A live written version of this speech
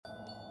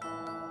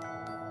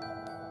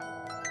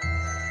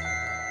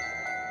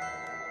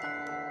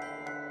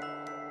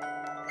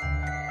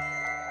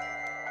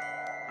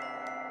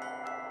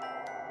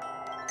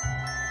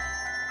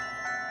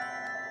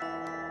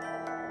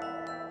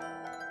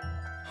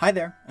Hi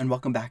there, and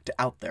welcome back to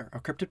Out There, a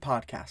cryptid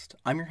podcast.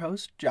 I'm your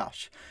host,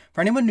 Josh.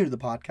 For anyone new to the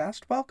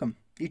podcast, welcome.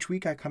 Each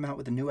week I come out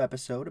with a new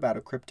episode about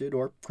a cryptid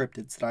or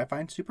cryptids that I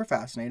find super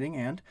fascinating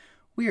and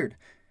weird.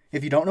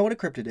 If you don't know what a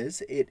cryptid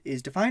is, it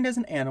is defined as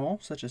an animal,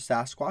 such as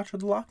Sasquatch or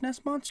the Loch Ness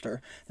Monster,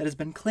 that has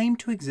been claimed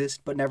to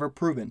exist but never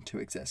proven to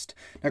exist.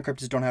 Now,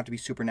 cryptids don't have to be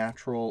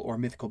supernatural or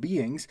mythical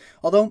beings,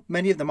 although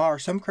many of them are.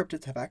 Some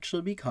cryptids have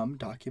actually become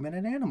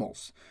documented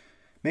animals.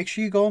 Make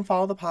sure you go and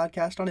follow the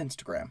podcast on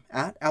Instagram,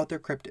 at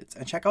OutThereCryptids,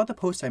 and check out the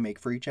posts I make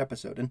for each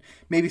episode, and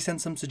maybe send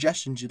some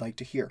suggestions you'd like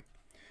to hear.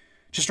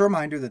 Just a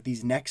reminder that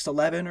these next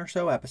 11 or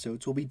so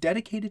episodes will be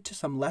dedicated to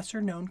some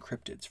lesser-known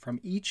cryptids from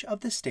each of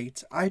the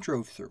states I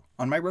drove through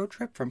on my road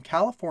trip from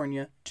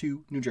California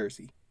to New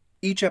Jersey.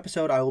 Each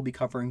episode I will be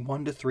covering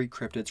 1 to 3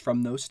 cryptids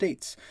from those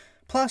states.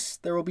 Plus,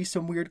 there will be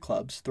some weird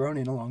clubs thrown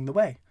in along the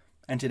way.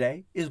 And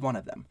today is one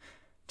of them.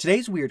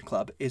 Today's weird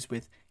club is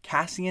with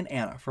Cassie and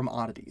Anna from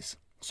Oddities.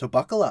 So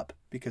buckle up,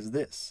 because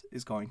this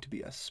is going to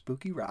be a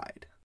spooky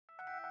ride.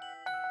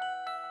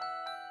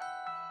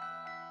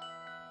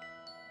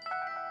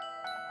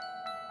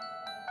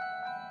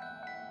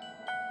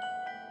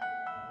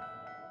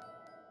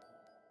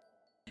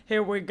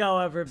 Here we go,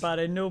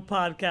 everybody. New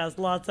podcast,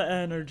 lots of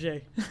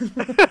energy.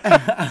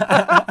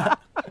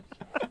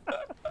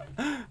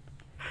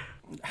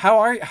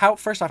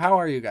 First off, how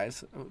are you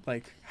guys?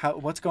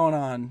 What's going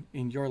on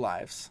in your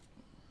lives?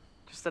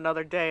 Just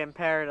another day in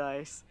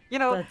paradise. You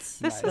know,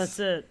 That's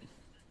it.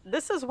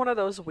 This is one of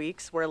those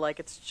weeks where,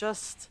 it's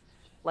just,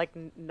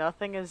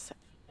 nothing is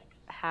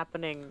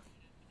happening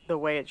the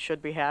way it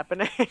should be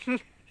happening.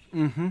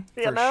 Mm-hmm.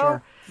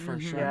 For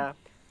sure. Yeah.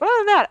 But other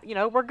than that,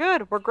 we're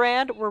good. We're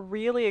grand. We're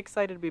really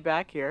excited to be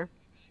back here.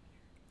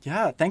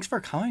 Yeah, thanks for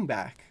coming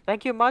back.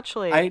 Thank you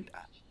muchly.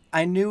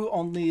 I knew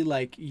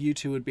only, you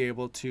two would be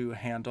able to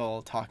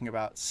handle talking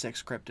about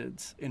 6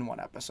 cryptids in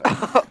one episode.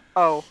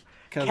 Oh,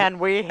 can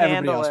we handle it?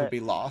 Everybody else would be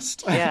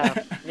lost.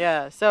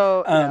 Yeah.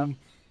 So,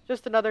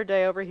 just another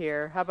day over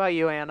here. How about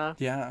you, Anna?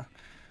 Yeah.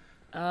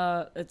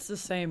 It's the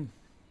same.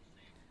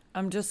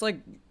 I'm just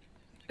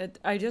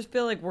I just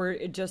feel like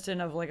we're just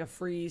in a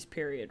freeze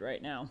period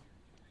right now.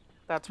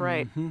 That's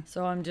right. Mm-hmm.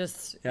 So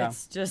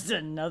it's just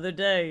another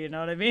day, you know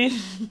what I mean?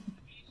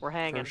 We're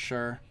hanging. For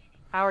sure.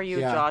 How are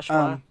you,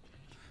 Joshua?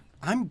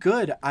 I'm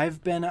good.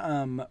 I've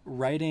been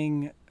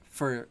writing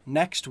for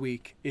next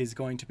week is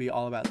going to be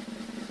all about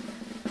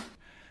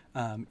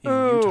in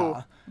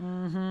Utah.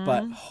 Mm-hmm.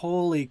 But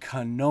holy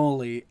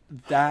cannoli,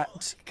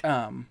 that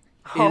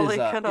Holy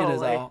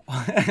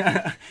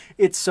cannoli.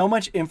 It's so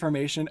much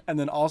information, and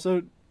then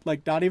also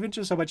not even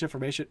just so much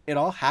information. It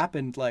all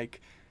happened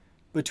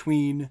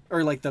between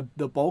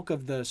the bulk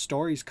of the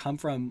stories come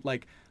from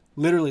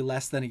literally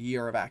less than a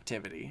year of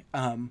activity.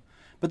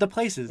 But the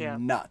place is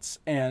nuts,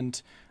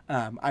 and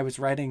I was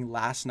writing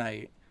last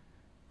night,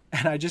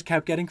 and I just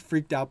kept getting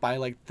freaked out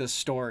by the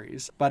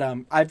stories. But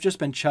I've just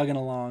been chugging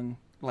along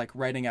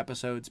writing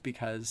episodes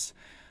because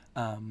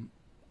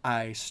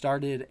I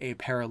started a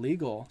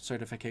paralegal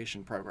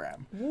certification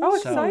program. Oh,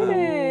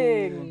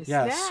 exciting!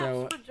 Yeah, Snaps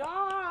so for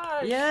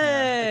Josh! Yay!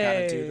 I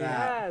gotta do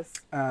that.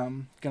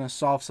 Yes. Gonna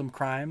solve some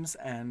crimes,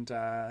 and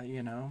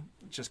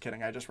just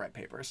kidding. I just write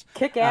papers.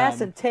 Kick ass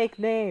and take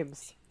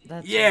names.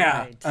 That's Yeah.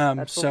 right. That's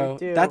what So we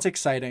do. that's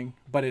exciting,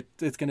 but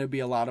it's gonna be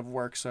a lot of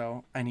work.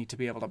 So I need to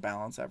be able to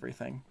balance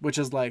everything, which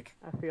is I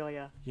feel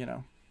ya.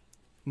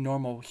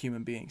 normal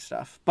human being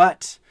stuff.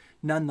 But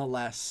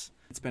nonetheless,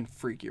 it's been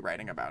freaky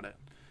writing about it.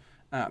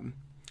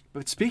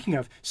 But speaking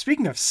of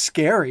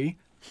scary,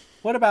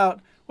 what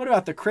about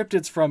the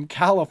cryptids from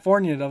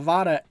California,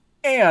 Nevada,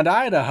 and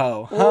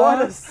Idaho? Huh?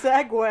 What a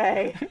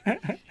segue!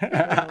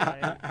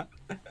 A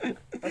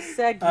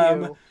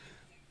segue.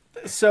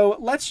 So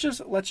let's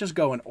just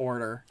go in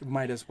order.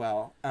 Might as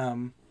well.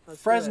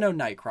 Fresno do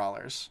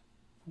Nightcrawlers.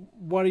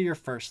 What are your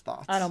first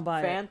thoughts? I don't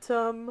buy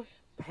Phantom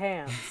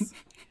Pants.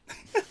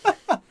 it.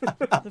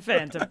 The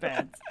Phantom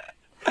Pants.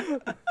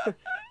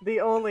 The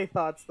only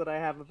thoughts that I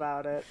have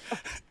about it.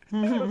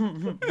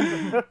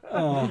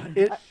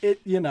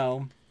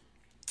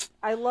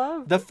 I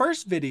love The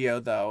first video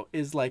though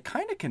is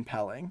kind of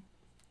compelling.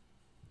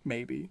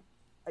 Maybe.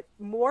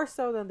 more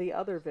so than the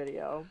other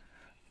video.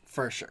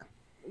 For sure.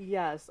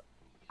 Yes.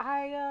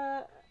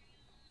 I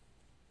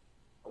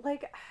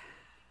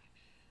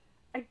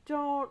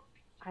don't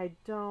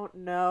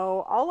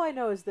know. All I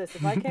know is this: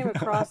 if I came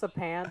across a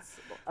pair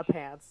of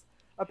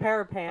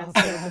pants that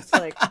were just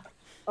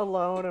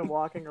alone and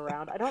walking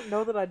around, I don't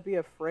know that I'd be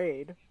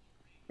afraid,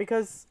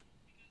 because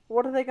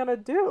what are they gonna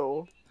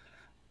do?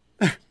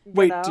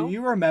 Wait, do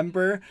you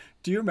remember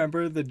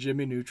the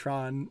Jimmy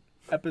Neutron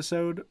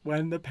episode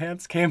when the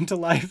pants came to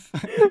life?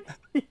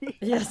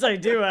 Yes, I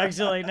do,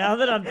 actually. Now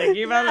that I'm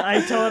thinking about it,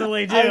 I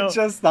totally do. I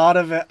just thought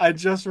of it. I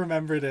just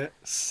remembered it.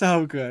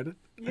 So good.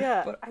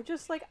 Yeah, But I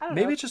just I don't know.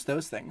 Maybe it's just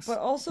those things. But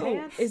also,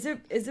 Pants. is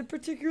it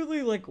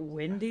particularly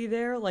windy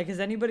there? Has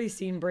anybody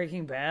seen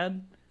Breaking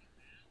Bad?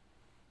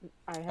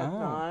 I have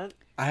not.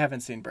 I haven't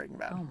seen Breaking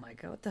Bad. Oh my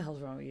god, what the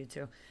hell's wrong with you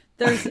two?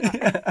 There's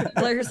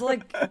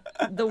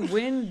the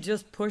wind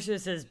just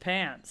pushes his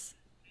pants.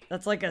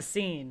 That's like a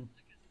scene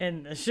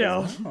in the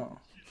show. Oh,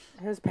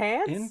 His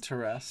pants?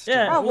 interesting.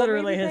 Yeah, Oh, well,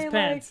 literally maybe his they,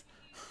 pants.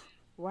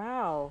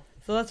 Wow.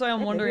 So that's why I'm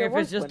Yeah, wondering maybe if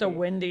it it's was just a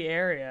windy. windy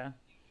area.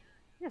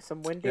 Yeah,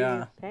 some windy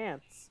Yeah.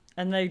 pants.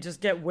 And they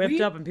just get whipped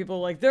We- up and people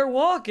are like, they're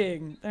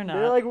walking. They're not.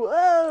 They're like,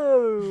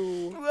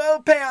 whoa! Whoa,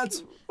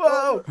 pants!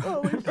 Whoa!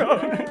 Holy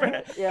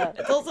shit! Yeah.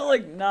 It's also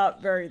like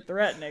not very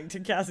threatening to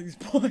Cassie's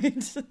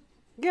point.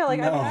 Yeah, like,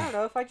 I mean, No. I don't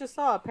know. If I just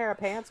saw a pair of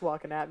pants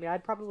walking at me,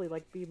 I'd probably,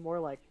 like, be more,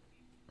 like,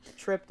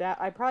 tripped out.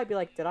 I'd probably be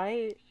like,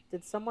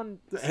 did someone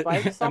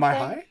spike something? Am I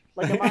high?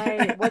 Like,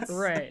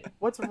 Right.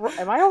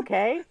 am I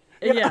okay?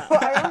 You know, Yeah.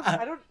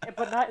 I don't,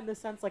 but not in the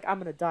sense, like, I'm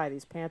gonna die.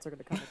 These pants are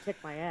gonna come and kick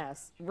my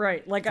ass.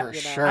 Right. Like For I,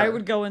 sure. I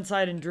would go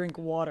inside and drink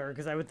water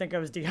because I would think I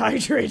was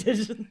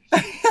dehydrated and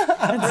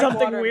Drink something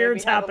water,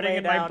 weird's maybe have a happening lay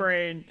in my down.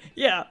 brain.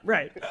 Yeah,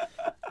 right.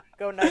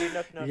 Go nighty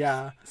nook nook.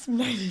 Yeah. Some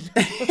nighty-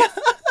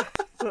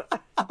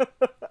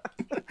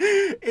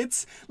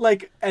 It's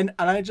like, and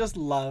I just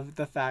love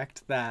the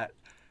fact that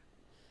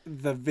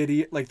the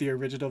video, like the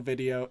original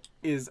video,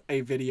 is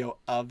a video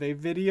of a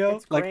video.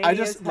 It's Like, I grainy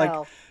just as like,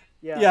 hell.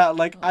 yeah,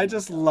 like I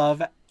just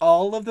love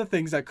all of the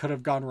things that could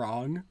have gone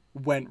wrong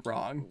went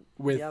wrong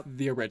with Yep.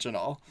 the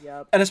original.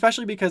 Yep. And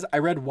especially because I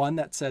read one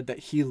that said that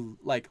he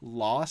like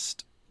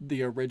lost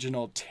the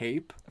original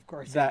tape Of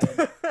course. that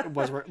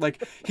was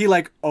like he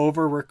like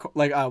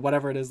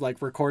whatever it is,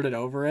 like recorded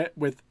over it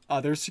with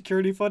other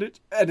security footage,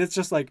 and it's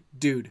just like,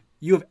 dude,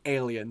 you have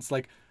aliens.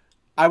 Like,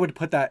 I would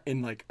put that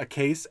in like a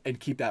case and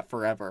keep that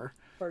forever.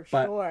 For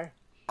but- sure.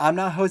 I'm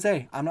not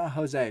Jose,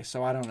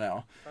 so I don't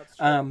know. That's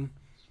true.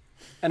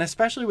 And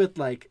especially with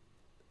like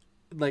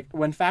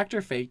when Fact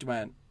or Faked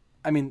went,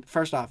 I mean,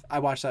 first off, I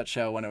watched that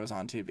show when it was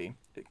on TV.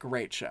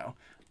 Great show.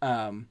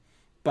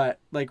 But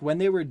like when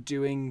they were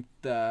doing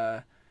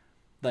the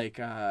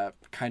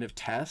kind of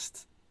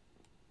test,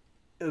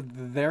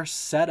 their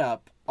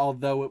setup,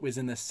 although it was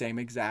in the same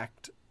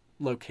exact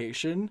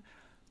location,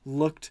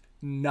 looked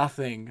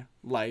nothing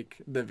like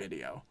the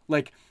video.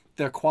 Like,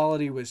 the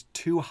quality was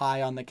too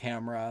high on the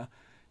camera.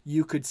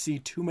 You could see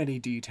too many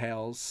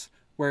details.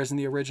 Whereas in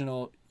the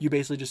original, you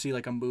basically just see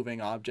like a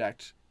moving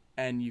object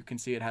and you can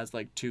see it has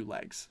like 2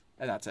 legs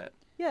and that's it.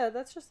 Yeah,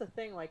 that's just the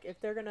thing. Like, if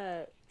they're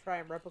gonna try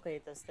and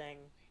replicate this thing,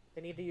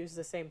 they need to use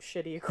the same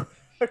shitty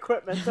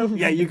equipment. that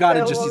Yeah, you gotta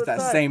fail just all use the that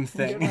time, same you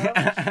thing. know?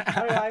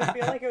 I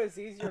feel like it was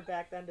easier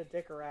back then to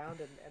dick around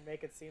and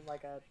make it seem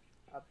like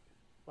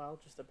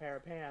just a pair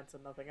of pants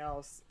and nothing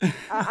else.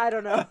 I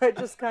don't know. It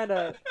just kind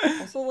of...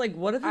 Also, like,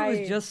 what if it was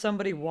I- just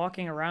somebody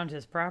walking around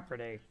his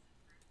property?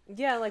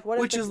 Yeah, like, what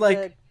Which if is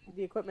like-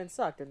 the equipment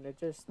sucked and it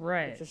just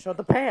showed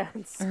the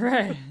pants?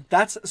 Right.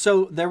 That's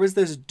so there was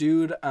this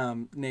dude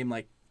named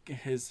like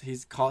he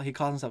calls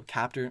himself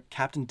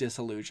Captain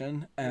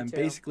Disillusion, and too.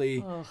 basically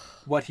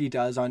what he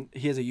does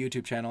he has a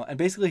YouTube channel, and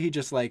basically he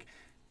just like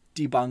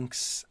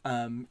debunks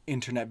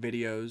internet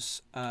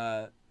videos,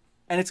 and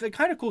it's like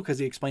kind of cool because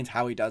he explains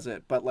how he does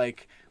it, but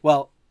like,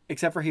 well,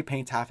 except for he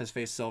paints half his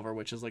face silver,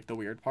 which is like the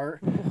weird part,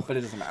 but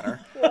it doesn't matter.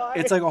 Why?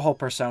 It's like a whole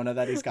persona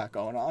that he's got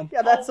going on.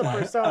 Yeah, that's a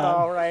persona,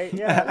 all right.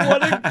 Yeah.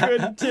 What a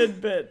good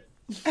tidbit.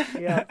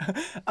 Yeah.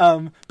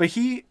 But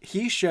he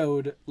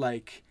showed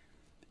like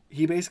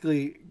he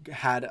basically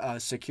had a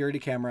security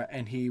camera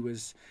and he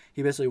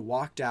basically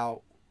walked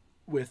out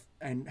with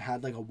and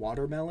had like a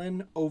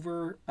watermelon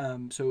over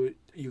so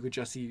you could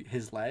just see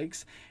his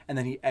legs, and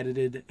then he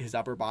edited his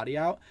upper body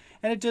out,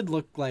 and it did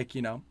look like,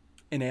 you know,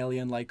 an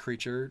alien like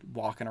creature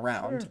walking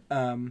around.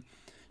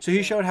 So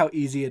he showed how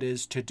easy it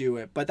is to do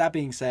it. But that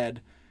being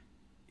said,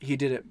 he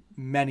did it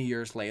many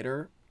years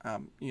later.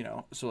 You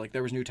know, so like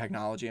there was new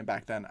technology, and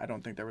back then I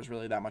don't think there was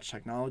really that much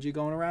technology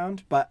going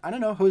around. But I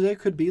don't know, Jose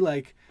could be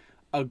like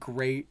a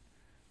great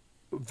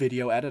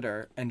video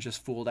editor and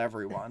just fooled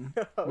everyone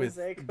with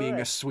Jose being a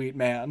could. sweet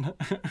man.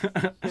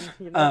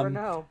 You never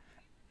know.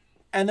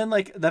 And then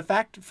like the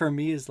fact for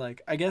me is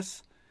like I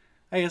guess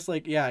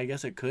like, yeah, I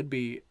guess it could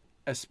be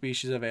a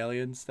species of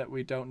aliens that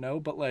we don't know,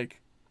 but like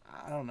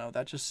I don't know,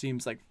 that just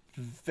seems like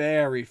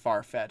very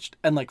far-fetched.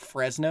 And like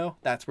Fresno,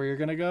 that's where you're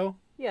gonna go?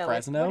 Yeah,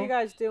 Fresno? like, what are you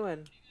guys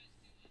doing?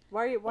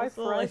 Why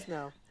Also, like-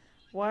 Fresno?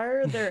 Why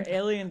are there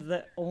aliens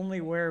that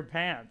only wear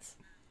pants?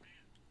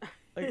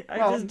 Like,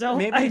 Well,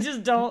 I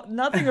just don't,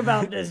 nothing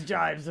about this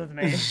jives with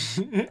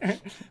me.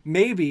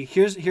 Maybe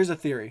here's a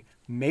theory.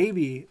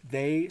 Maybe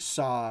they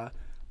saw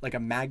like a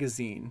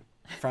magazine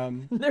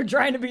from They're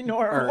trying to be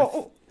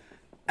normal.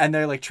 and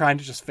they're like trying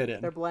to just fit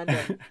in. They're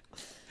blending.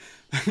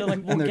 They're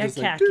like, we'll they're get just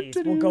like,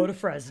 khakis. We'll go to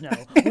Fresno.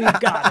 We've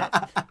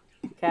got it.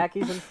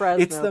 Khakis and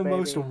Fresno, It's the baby.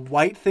 most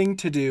white thing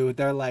to do.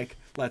 They're like,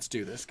 let's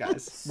do this,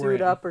 guys. We're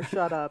Suit in. up or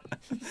shut up.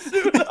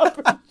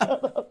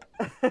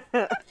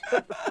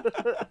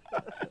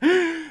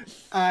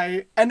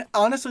 And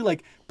honestly,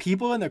 like,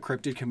 people in the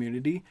cryptid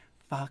community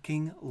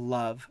fucking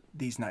love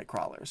these night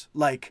crawlers.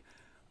 Like,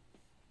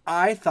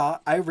 I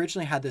thought I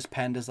originally had this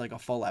penned as like a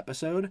full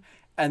episode,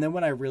 and then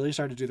when I really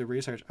started to do the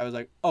research, I was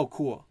like, oh,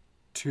 cool,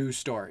 2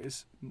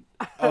 stories.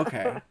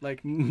 Okay,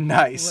 like,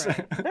 nice.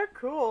 Right. They're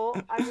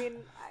cool. I mean,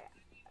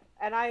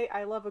 and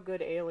I love a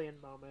good alien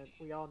moment.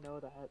 We all know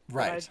that.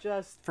 Right. But I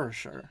just, For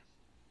sure.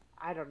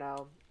 I don't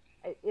know.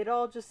 It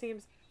all just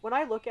seems, when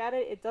I look at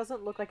it, it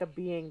doesn't look like a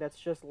being that's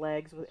just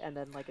legs and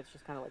then like it's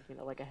just kind of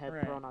like, like a head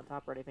Right. thrown on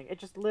top or anything. It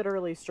just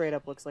literally straight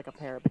up looks like a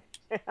pair of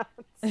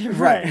pants.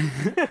 Right.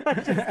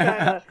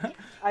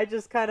 I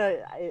just kind of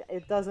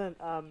it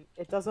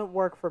doesn't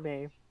work for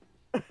me.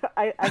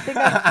 I think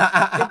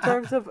in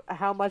terms of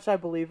how much I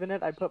believe in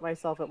it, I put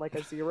myself at like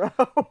a 0.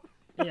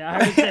 Yeah,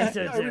 I would say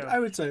so too. I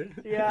would say.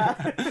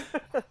 Yeah.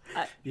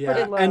 Yeah,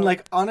 Pretty low. and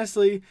like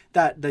honestly,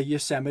 that the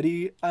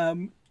Yosemite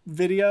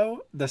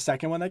video, the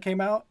second one that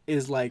came out,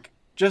 is like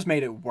just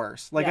made it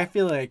worse. Like Yeah. I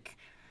feel like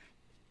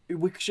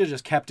we should have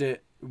just kept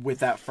it with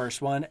that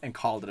first one and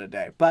called it a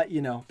day. But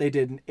they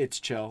didn't. It's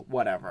chill,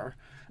 whatever.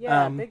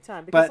 Yeah, big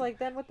time. Because but- like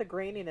then with the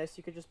graininess,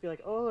 you could just be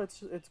like, oh,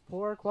 it's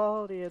poor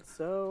quality. It's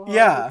so hard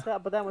Yeah. to tell.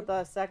 But then with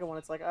the second one,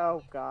 it's like,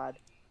 oh god.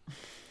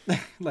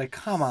 Like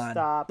come on.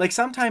 Stop. Like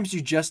sometimes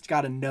you just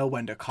got to know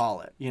when to call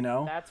it.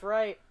 That's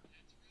right.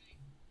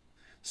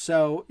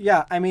 So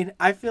yeah, I mean,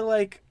 I feel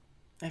like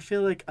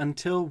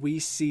until we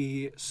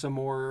see some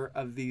more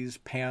of these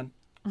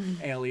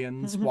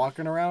aliens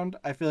walking around,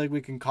 I feel like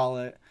we can call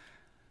it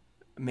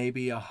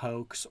maybe a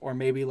hoax or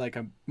maybe like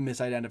a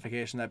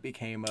misidentification that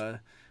became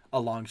a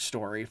long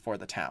story for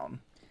the town.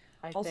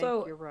 I Also-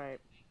 think you're right.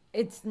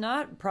 It's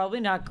probably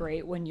not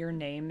great when your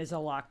name is a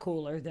lot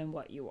cooler than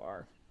what you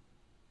are.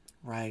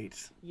 Right.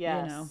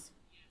 Yes. know.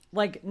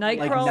 Like Like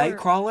Nightcrawler. night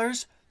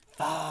crawlers?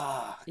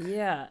 Fuck.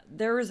 Yeah,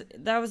 that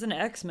was an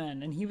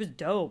X-Men, and he was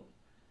dope.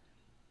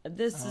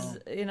 This is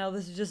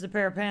this is just a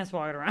pair of pants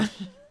walking around.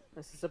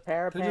 This is a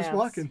pair of They're pants. just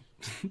walking.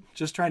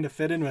 Just trying to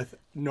fit in with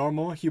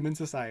normal human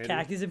society.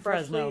 Khakis and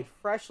Fresno.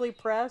 Freshly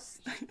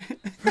pressed.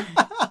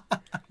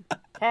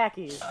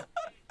 Khakis.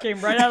 Came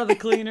right out of the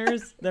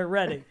cleaners. They're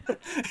ready.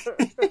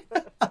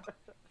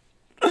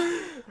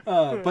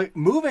 But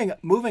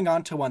moving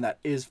on to one that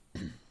is,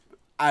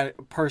 I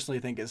personally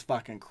think is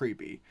fucking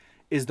creepy,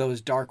 is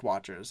those Dark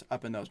Watchers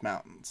up in those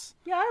mountains.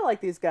 Yeah, I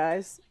like these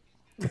guys.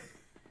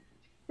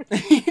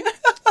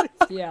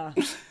 Yeah.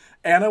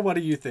 Anna, what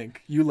do you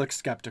think? You look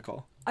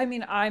skeptical. I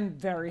mean, I'm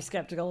very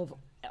skeptical of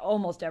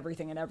almost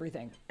everything and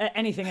everything.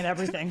 Anything and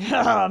everything.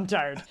 I'm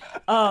tired.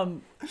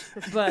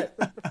 But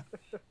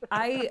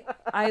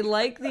I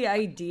like the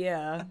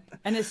idea.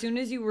 And as soon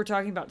as you were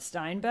talking about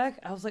Steinbeck,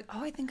 I was like,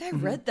 oh, I think I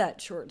read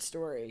that short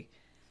story.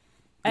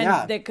 And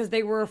Yeah. because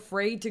they were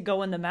afraid to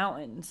go in the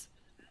mountains.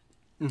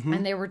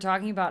 And they were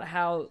talking about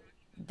how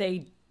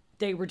they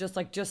were just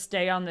like, just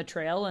stay on the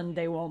trail and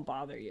they won't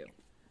bother you.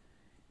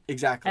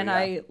 Exactly. And yeah.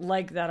 I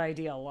like that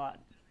idea a lot.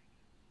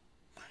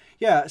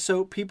 Yeah,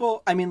 so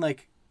people, I mean,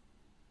 like,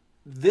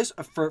 this,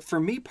 for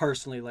me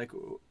personally, like,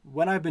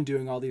 when I've been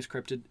doing all these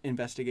cryptid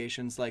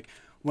investigations, like,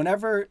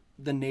 whenever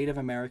the Native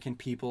American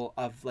people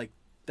of, like,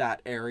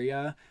 that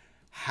area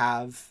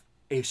have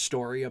a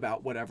story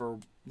about whatever,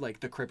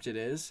 like, the cryptid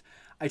is,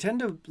 I tend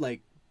to,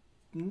 like,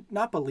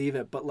 not believe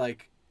it, but,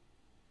 like,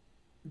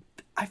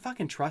 I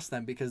fucking trust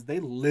them because they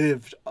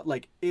lived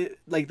like it,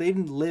 like they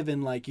didn't live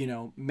in like,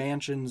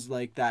 mansions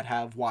like that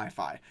have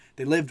Wi-Fi.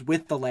 They lived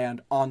with the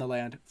land, on the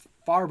land,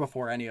 far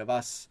before any of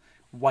us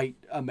white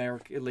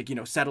American, like,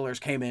 settlers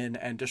came in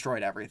and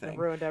destroyed everything.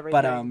 Ruined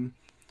everything.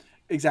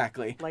 But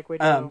exactly. Like we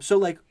do. So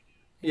like,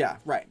 yeah,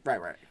 right.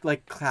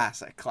 Like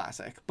classic.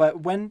 But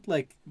when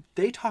like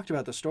they talked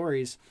about the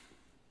stories,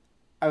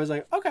 I was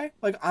like, okay,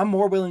 like I'm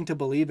more willing to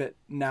believe it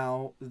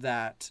now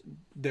that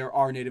there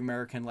are Native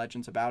American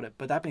legends about it.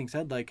 But that being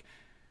said, like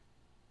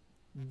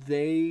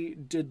they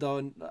did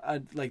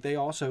they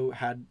also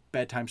had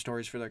bedtime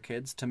stories for their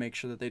kids to make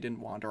sure that they didn't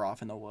wander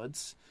off in the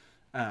woods.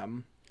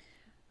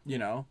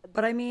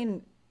 But I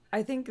mean,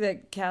 I think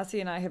that Cassie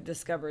and I have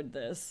discovered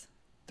this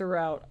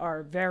throughout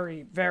our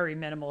very, very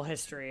minimal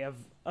history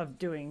of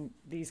doing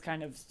these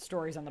kind of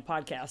stories on the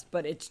podcast.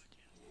 But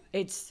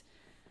it's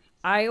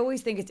I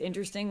always think it's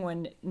interesting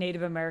when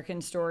Native American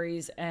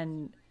stories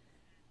and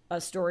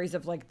stories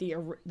of like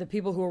the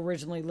people who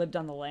originally lived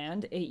on the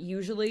land, it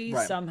usually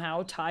Right.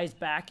 somehow ties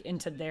back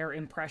into their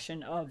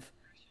impression of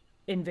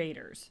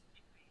invaders.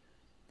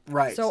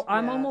 Right. So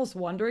I'm Yeah. almost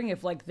wondering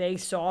if like they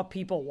saw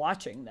people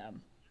watching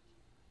them.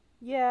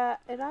 Yeah,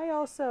 and I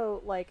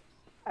also like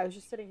I was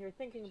just sitting here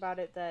thinking about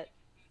it that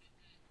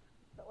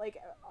like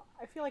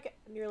I feel like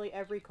nearly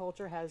every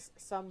culture has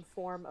some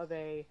form of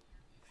a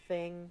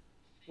thing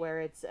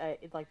where it's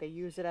like they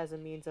use it as a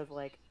means of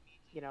like,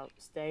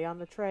 stay on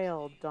the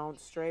trail, don't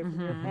stray from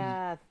your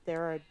path.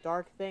 There are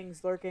dark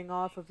things lurking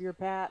off of your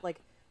path.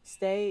 Like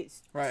stay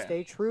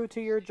true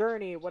to your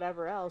journey,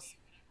 whatever else.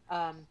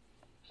 And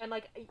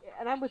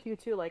I'm with you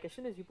too. Like as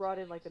soon as you brought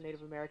in like the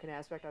Native American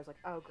aspect, I was like,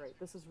 oh great,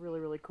 this is really,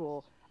 really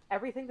cool.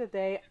 Everything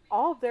that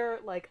all of their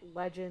like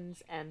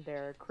legends and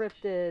their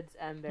cryptids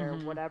and their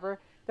whatever,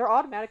 they're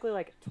automatically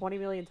like 20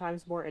 million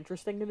times more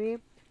interesting to me.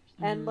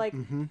 And like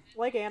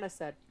Anna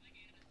said,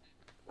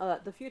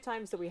 the few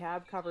times that we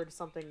have covered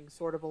something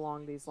sort of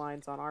along these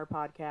lines on our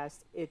podcast,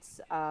 it's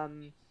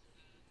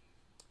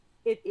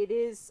it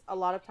is a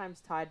lot of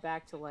times tied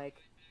back to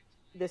like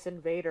this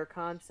invader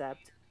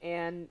concept,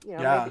 and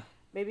Yeah.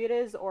 maybe it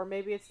is, or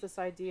maybe it's this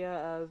idea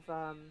of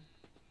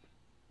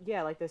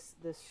like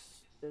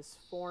this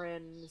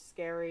foreign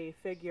scary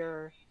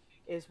figure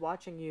is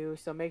watching you,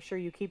 so make sure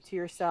you keep to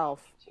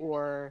yourself,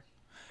 or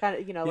kind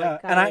of Yeah, kind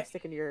and of like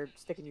stick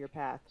in your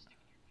path.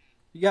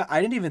 yeah,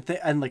 I didn't even think,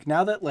 and like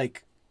now that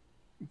like,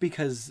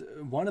 because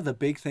one of the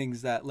big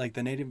things that like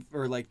the Native,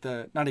 or like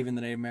the, not even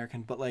the Native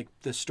American, but like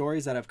the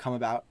stories that have come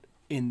about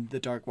in the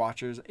Dark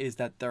Watchers is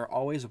that they're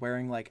always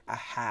wearing like a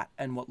hat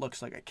and what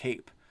looks like a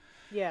cape.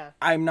 Yeah.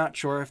 I'm not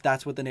sure if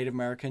that's what the Native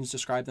Americans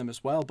describe them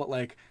as well, but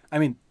like, I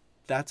mean,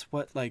 that's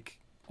what like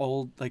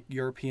old like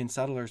European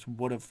settlers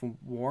would have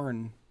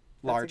worn,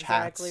 large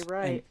That's exactly hats.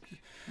 right.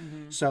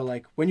 And so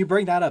like when you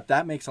bring that up,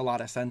 that makes a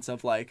lot of sense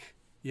of like,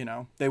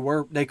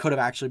 they could have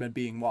actually been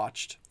being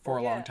watched for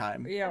a long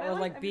time. Yeah, And I or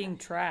like- like I mean, being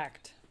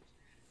tracked.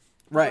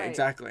 Right, Right.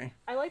 exactly.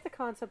 I like the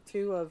concept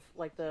too of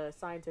like the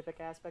scientific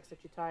aspects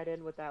that you tied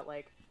in with that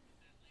like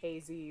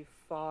hazy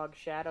fog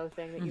shadow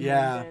thing that you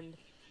Yeah. mentioned.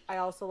 I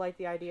also like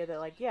the idea that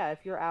like, yeah,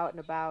 if you're out and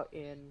about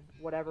in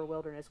whatever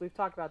wilderness, we've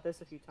talked about this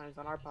a few times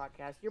on our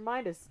podcast, your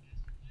mind is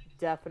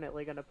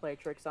definitely going to play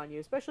tricks on you,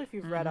 especially if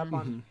you've read up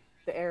on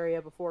the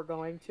area before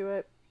going to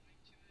it.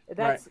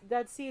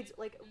 That seeds,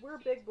 like, we're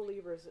big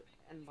believers,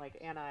 and like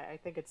Anna, I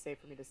think it's safe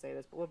for me to say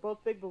this, but we're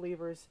both big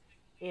believers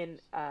in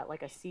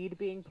like a seed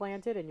being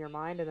planted in your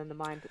mind, and then the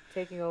mind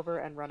taking over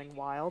and running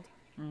wild.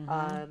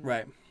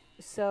 Right.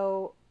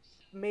 So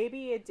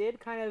maybe it did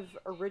kind of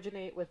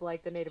originate with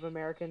like the Native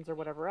Americans or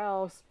whatever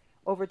else.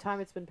 Over time,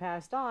 it's been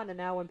passed on, and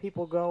now when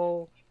people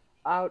go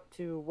out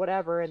to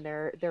whatever and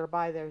they're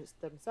by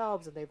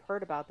themselves and they've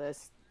heard about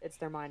this, it's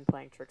their mind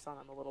playing tricks on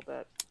them a little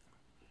bit.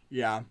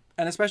 Yeah,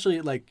 and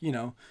especially like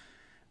the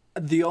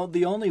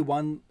only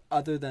one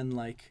other than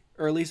like,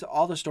 or at least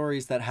all the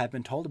stories that have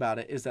been told about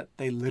it, is that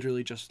they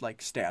literally just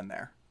like stand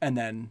there and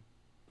then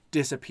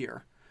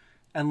disappear,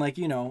 and like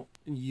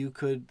you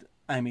could,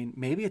 I mean,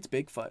 maybe it's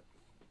Bigfoot,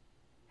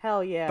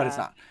 Hell yeah! but it's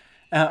not.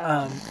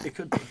 It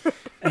could be.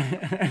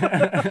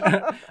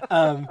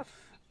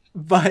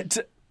 But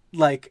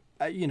like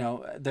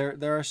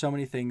there are so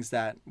many things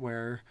that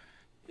where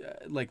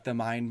like the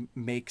mind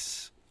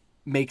makes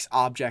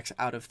objects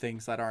out of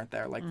things that aren't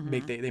there, like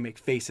they make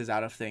faces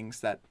out of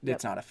things that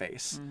it's not a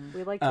face.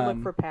 We like to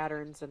look for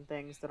patterns and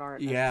things that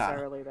aren't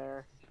necessarily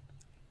there.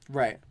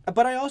 Right.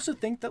 But I also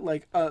think that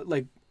like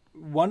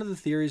one of the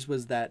theories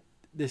was that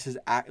this is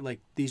like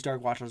these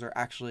Dark Watchers are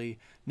actually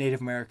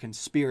Native American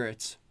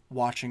spirits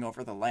watching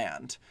over the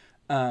land.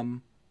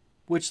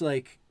 Which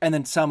like, and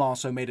then some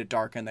also made it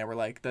dark and they were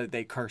like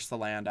they cursed the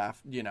land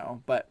after,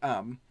 but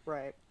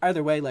Right.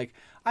 either way, like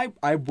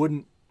I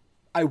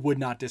would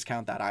not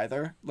discount that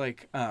either.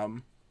 Like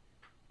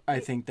I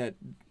think that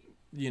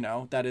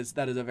that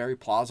is a very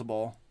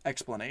plausible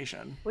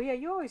explanation. Well, yeah,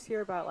 you always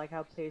hear about like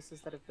how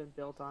places that have been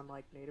built on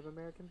like Native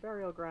American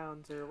burial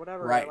grounds or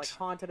whatever Right. are like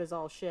haunted as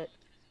all shit.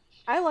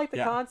 I like the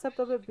Yeah. concept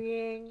of it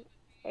being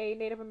a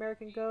Native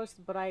American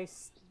ghost, but I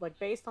like,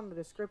 based on the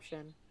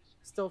description,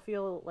 still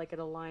feel like it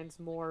aligns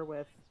more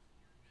with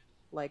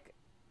like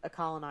a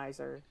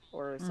colonizer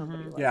or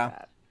somebody like Yeah.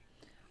 that.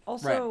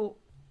 Also,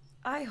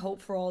 I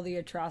hope for all the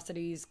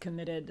atrocities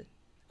committed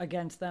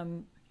against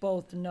them,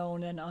 both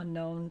known and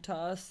unknown to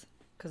us,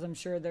 because I'm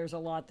sure there's a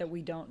lot that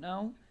we don't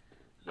know.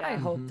 I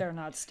hope they're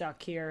not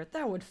stuck here.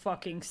 That would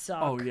fucking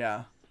suck. Oh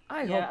yeah.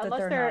 I Yeah, hope that unless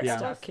they're they're not unless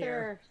stuck here.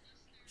 they're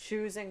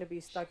choosing to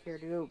be stuck here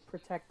to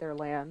protect their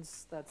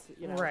lands. That's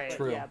Right. But,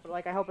 True. yeah, but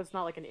like I hope it's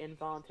not like an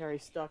involuntary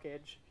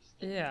stuckage.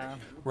 Yeah.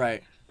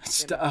 Right.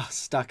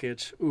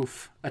 Stuckage.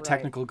 Oof. A Right.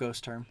 technical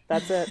ghost term.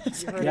 That's it.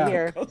 You heard Yeah. it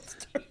here.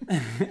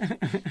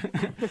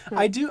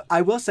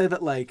 I will say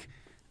that like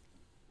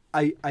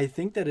I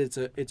think that it's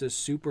a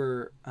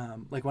super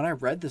like when I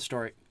read the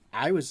story,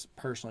 I was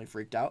personally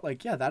freaked out.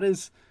 Like, yeah, that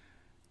is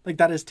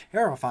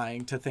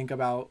terrifying to think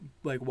about,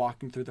 like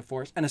walking through the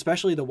forest, and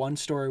especially the one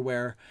story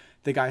where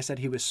the guy said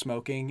he was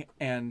smoking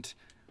and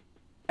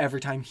every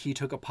time he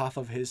took a puff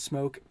of his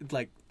smoke,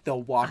 like the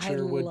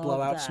watcher would love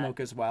blow out that. smoke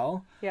as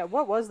well. Yeah,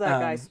 what was that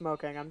guy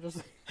smoking? I'm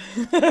just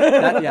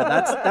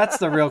That's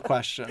the real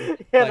question.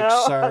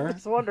 I'm sir,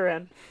 just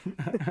wondering.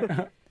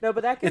 No,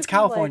 but that gives it's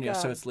California, me,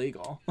 like, so it's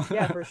legal.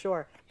 yeah, for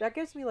sure. That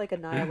gives me like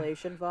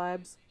Annihilation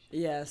vibes.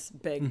 Yes,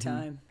 big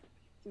time.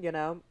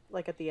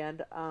 Like at the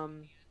end.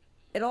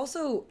 It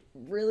also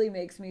really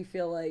makes me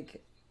feel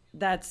like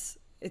it's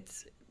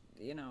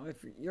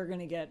if you're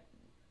gonna get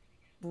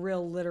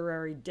real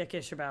literary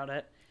dickish about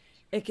it,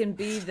 it can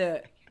be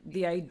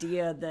the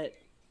idea that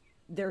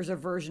there's a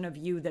version of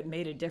you that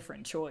made a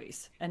different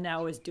choice and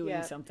now is doing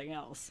Yeah. something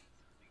else.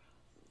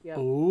 Yeah.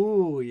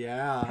 Ooh,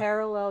 yeah.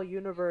 Parallel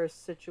universe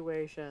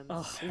situations.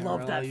 Ugh,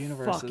 love that Parallel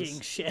universes. fucking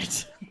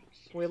shit.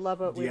 We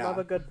love a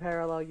Yeah. good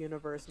parallel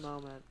universe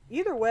moment.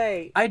 Either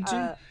way, I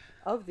do-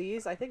 of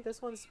these, I think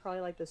this one's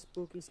probably like the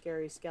spooky,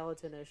 scary,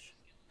 skeleton-ish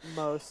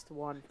most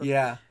one. For me.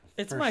 Yeah.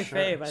 It's for my sure.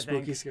 fave, I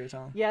Spooky think. scary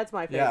town. Yeah, it's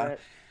my Yeah. favorite.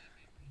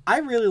 I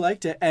really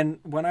liked it, and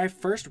when I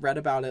first read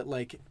about it,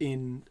 like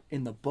in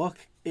the book,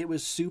 it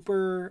was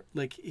super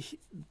like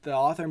the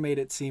author made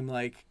it seem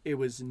like it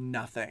was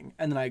nothing,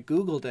 and then I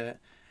Googled it,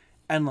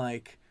 and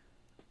like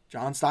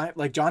John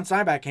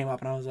Steinbeck came up,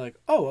 and I was like,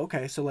 oh,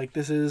 okay, so like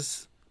this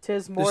is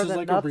more than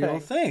like nothing. a real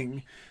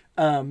thing,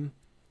 and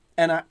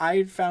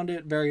I found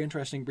it very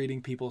interesting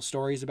reading people's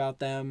stories about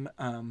them,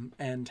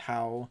 and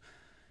how,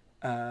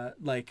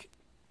 like.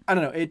 I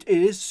don't know. It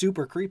is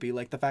super creepy.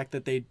 Like the fact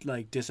that they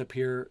like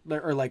disappear,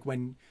 or like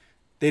when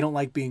they don't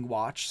like being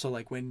watched. So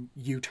like when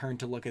you turn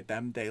to look at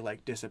them, they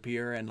like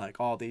disappear and like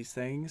all these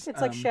things. It's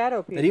like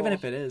shadow people. But even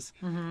if it is,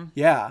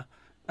 yeah.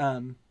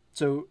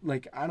 So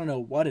like I don't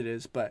know what it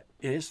is, but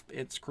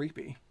it's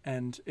creepy,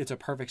 and it's a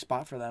perfect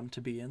spot for them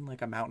to be in,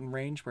 like a mountain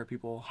range where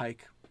people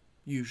hike,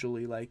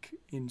 usually like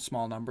in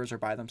small numbers or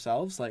by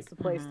themselves. Like it's the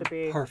place to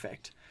be.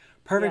 Perfect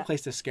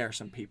place to scare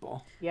some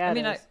people. Yeah. I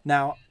mean,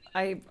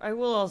 I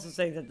will also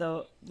say that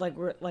though, like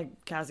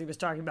Cassie was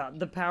talking about,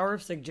 the power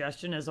of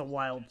suggestion is a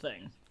wild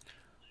thing.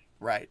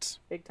 Right.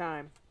 Big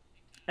time.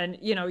 And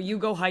you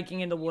go hiking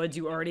in the woods,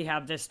 you already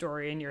have this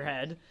story in your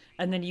head,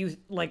 and then you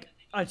like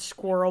a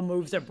squirrel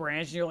moves a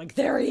branch, and you're like,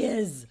 there he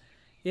is.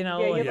 Yeah,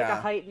 you have like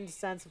a heightened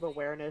sense of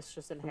awareness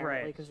just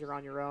inherently because you're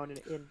on your own and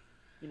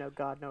in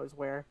God knows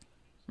where.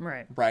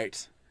 Right.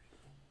 Right.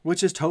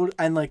 Which is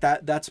and like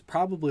that's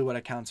probably what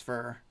accounts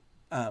for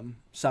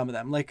some of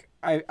them. Like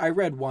I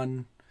read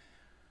one.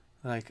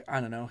 Like, I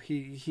don't know,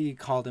 he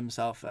called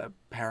himself a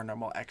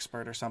paranormal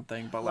expert or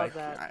something, but like,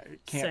 I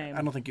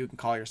don't think you can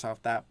call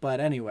yourself that. But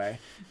anyway,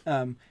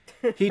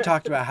 he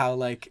talked about how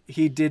like,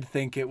 he did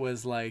think it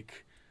was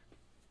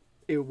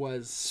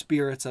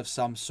spirits of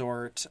some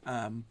sort.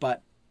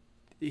 But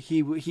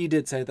he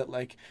did say that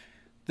like,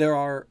 there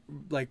are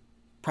like,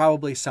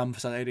 probably some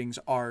sightings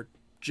are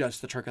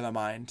just the trick of the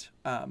mind.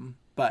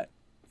 But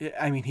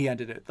I mean, he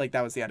ended it, like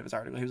that was the end of his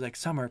article. He was like,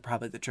 some are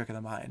probably the trick of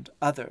the mind.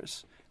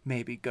 Others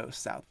maybe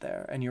ghosts out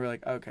there, and you were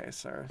like, okay,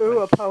 sir.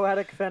 Ooh, like, a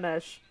poetic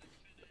finish.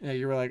 Yeah,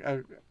 you were like,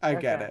 I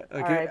get it.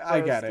 Like, right,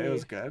 I get it. It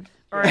was good.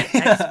 All right,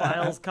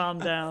 X-Files, calm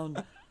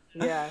down.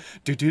 Yeah.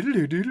 That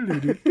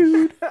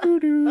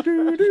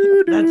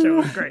show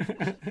was great.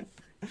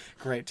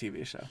 Great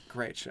TV show.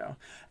 Great show.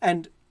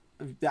 And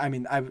I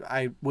mean,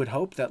 I would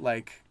hope that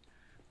like,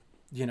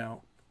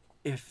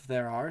 if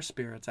there are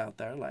spirits out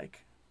there,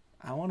 like,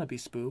 I want to be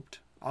spooked.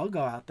 I'll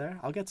go out there.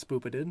 I'll get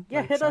spoopeted.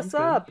 Yeah, like, hit us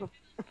up.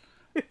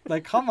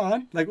 Like, come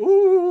on. Like,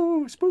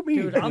 ooh, spook me.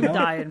 Dude, I'm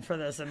dying for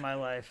this in my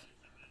life.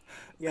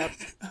 Yep.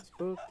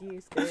 Spooky,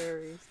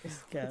 scary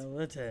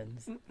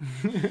skeletons.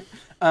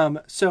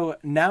 So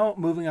now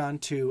moving on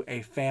to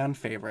a fan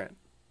favorite,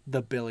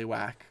 the Billy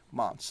Whack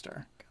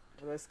monster.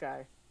 This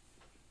guy.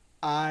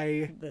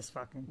 This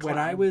fucking clown.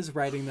 When I was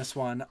writing this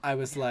one, I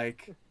was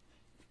like,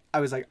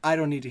 I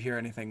don't need to hear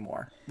anything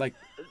more. Like,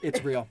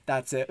 it's real.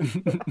 That's it.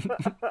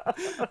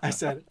 I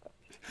said,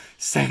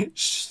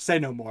 say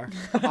no more.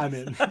 I'm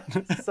in.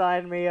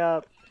 Sign me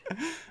up.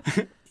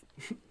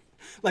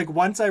 Like,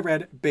 once I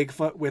read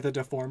Bigfoot with a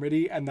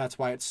deformity, and that's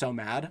why it's so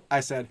mad,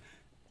 I said,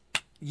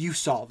 you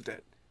solved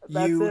it.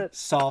 You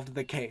solved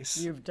the case.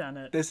 You've done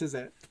it. This is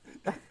it.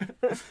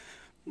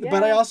 Yeah.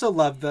 But I also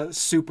love the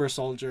super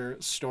soldier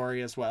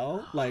story as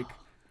well. Like,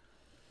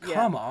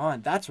 come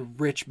on. That's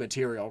rich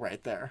material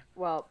right there.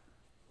 Well,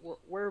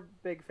 we're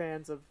big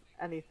fans of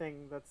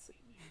anything that's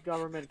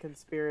government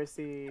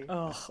conspiracy.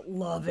 Oh,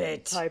 love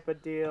it. Type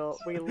of deal.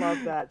 We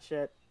love that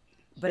shit.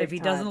 But if he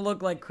doesn't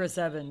look like Chris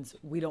Evans,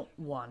 we don't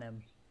want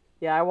him.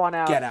 Yeah, I want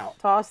out. Get out.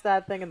 Toss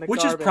that thing in the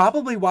garbage. Which is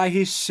probably why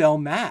he's so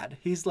mad.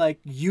 He's like,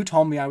 you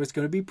told me I was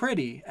going to be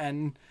pretty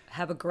and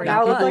have a great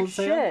now butt. I look like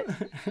shit.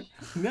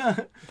 Yeah.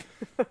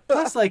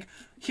 Plus, like,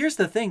 here's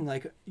the thing.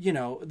 Like,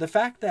 the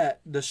fact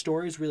that the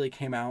stories really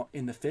came out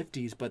in the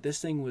 50s, but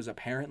this thing was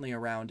apparently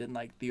around in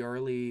like the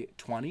early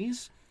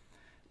 20s.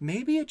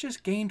 Maybe it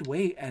just gained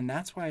weight, and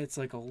that's why it's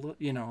like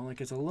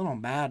like it's a little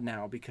mad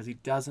now because he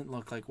doesn't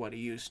look like what he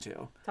used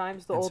to.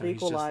 Time's the old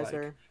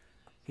equalizer.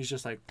 He's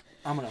just like,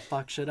 I'm gonna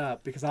fuck shit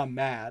up because I'm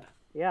mad.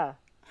 Yeah,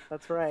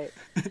 that's right.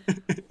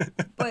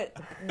 But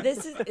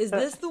is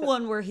this the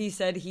one where he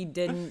said he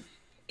didn't?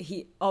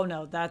 Oh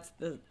no, that's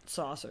the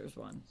saucers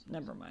one.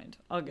 Never mind.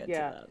 I'll get to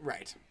that.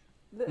 Right.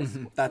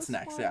 That's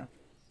next. One, yeah.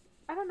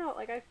 I don't know.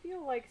 Like, I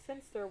feel like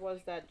since there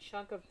was that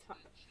chunk of time,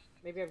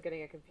 maybe I'm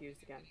getting it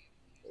confused again.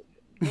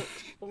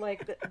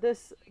 Like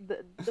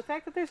the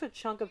fact that there's a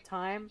chunk of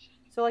time,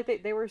 so like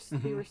they were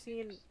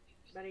seen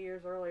many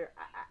years earlier.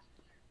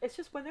 It's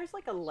just when there's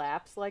like a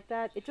lapse like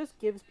that, it just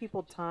gives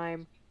people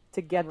time to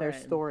get their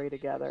story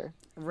together.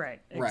 Right.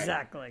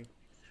 Exactly.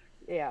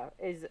 Yeah.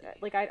 Is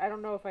like I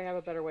don't know if I have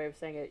a better way of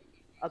saying it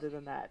other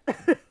than that.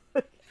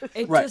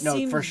 It just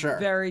seems for sure.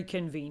 Very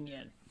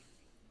convenient.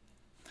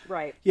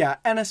 Right. Yeah,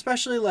 and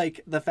especially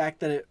like the fact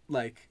that it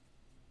like.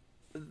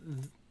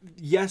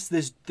 Yes,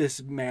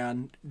 this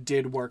man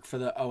did work for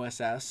the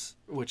OSS,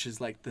 which is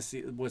like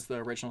was the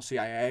original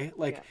CIA.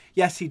 Like,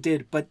 yes, he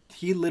did, but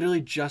he literally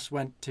just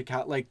went to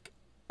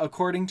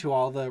according to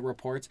all the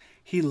reports,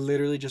 he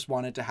literally just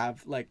wanted to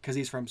have, like, because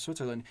he's from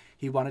Switzerland,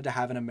 he wanted to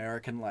have an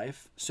American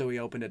life, so he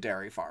opened a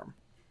dairy farm.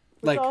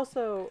 Which Like,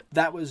 also,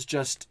 that was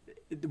just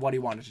what he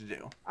wanted to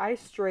do. I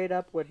straight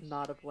up would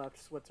not have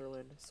left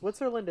Switzerland.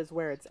 Switzerland is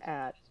where it's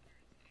at.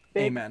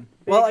 Big, Amen.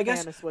 big Well, I fan guess,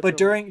 of but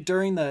Switzerland.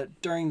 during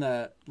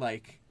the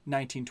like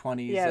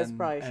 1920s, Yeah, it's and,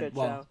 probably a and shit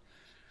well, show.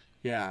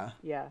 yeah,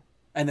 Yeah.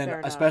 and then Fair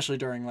enough. especially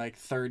during like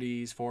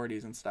 30s,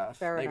 40s, and stuff,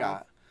 Fair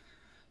enough.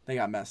 they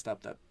got messed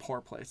up. That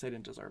poor place, they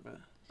didn't deserve it.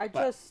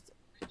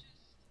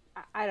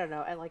 I don't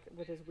know, and like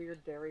with his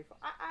weird dairy,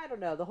 I don't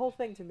know. The whole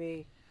thing to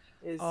me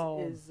is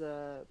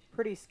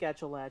pretty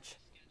sketch-a-letch.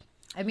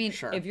 I mean,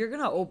 Sure. if you're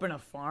gonna open a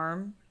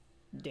farm,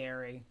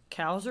 dairy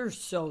cows are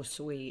so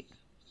sweet.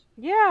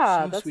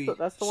 Yeah, So that's sweet,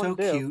 that's the so one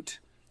to do. cute,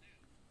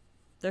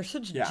 They're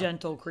such Yeah.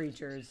 gentle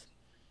creatures.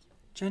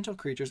 gentle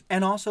creatures,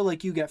 and also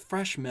like you get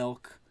fresh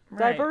milk.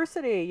 Right.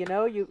 Diversity,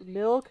 you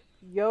milk,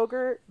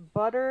 yogurt,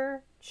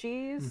 butter,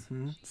 cheese,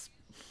 Hmm. It's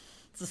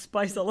the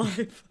spice of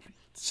life.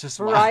 It's just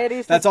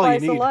varieties Wow. That's to all you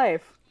spice of need.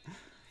 life.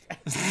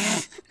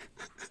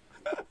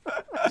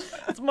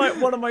 It's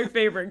one of my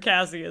favorite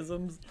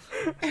Cassieisms.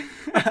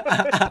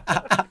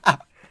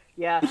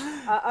 Yeah,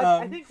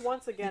 I think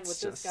once again with it's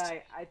this just-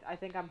 guy, I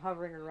think I'm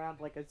hovering around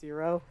like a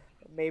 0,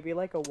 maybe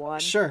like a 1.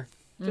 Sure.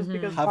 Just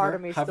because Hover- part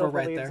of me hover still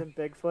right believes there. in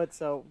Bigfoot,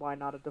 so why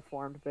not a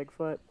deformed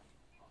Bigfoot?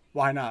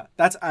 Why not?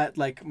 That's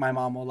like my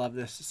mom will love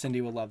this. Cindy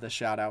will love this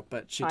shout out,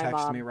 but she Hi, texted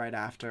Mom. me right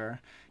after.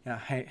 Yeah,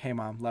 hey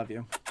mom, love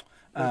you.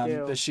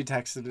 too. But she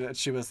texted it.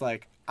 She was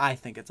like, I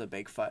think it's a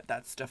Bigfoot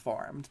that's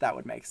deformed. That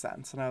would make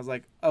sense. And I was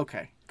like,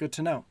 okay, good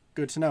to know.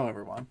 Good to know,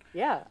 everyone.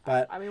 Yeah,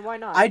 But I mean, why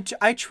not?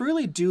 I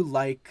truly do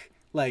like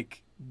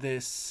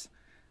this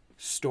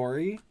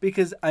story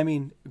because I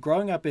mean,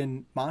 growing up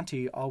in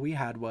Monty, all we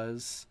had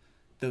was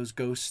those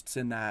ghosts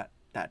in that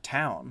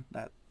town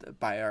that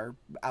by our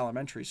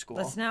elementary school.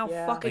 That's now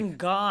Yeah. fucking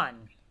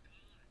gone.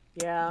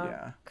 yeah.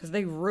 Yeah. Because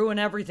they ruin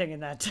everything in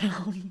that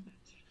town.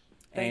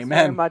 Thanks Amen.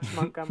 very much,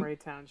 Montgomery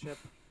Township.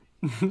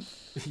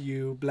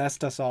 You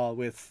blessed us all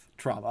with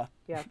trauma.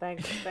 Yeah,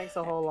 thanks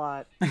a whole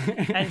lot.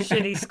 And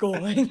shitty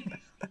schooling.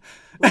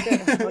 Look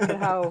at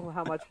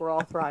how much we're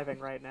all thriving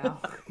right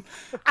now.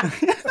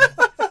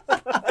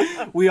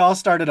 We all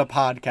started a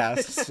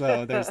podcast,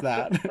 so there's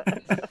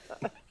that.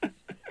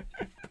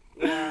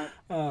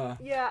 Yeah.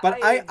 Yeah.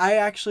 But I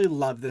actually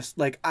love this.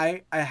 Like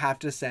I have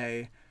to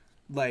say,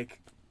 like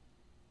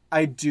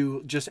I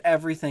do just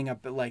everything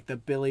up like the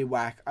Billy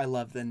Whack. I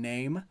love the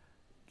name.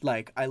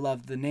 Like I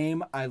love the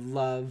name. I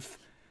love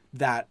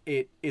that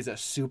it is a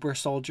super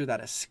soldier that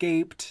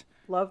escaped.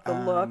 love the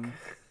look.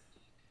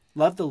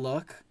 Love the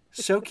look.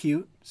 So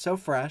cute, so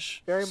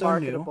fresh, Very so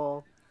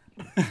marketable.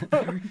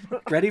 new.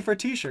 Ready for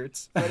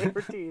t-shirts. Ready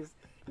for teas.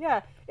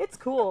 Yeah, it's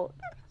cool.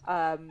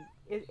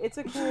 It's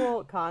a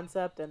cool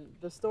concept, and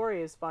the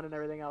story is fun and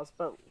everything else.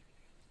 But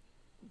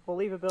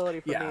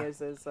believability for Yeah. me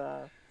is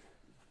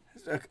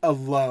A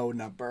low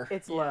number.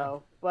 it's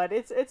low. But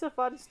it's a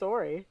fun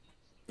story.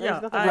 There's Yeah,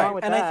 nothing I- wrong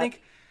with and that. I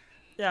think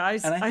Yeah, I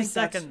And I think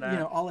second that's, that. you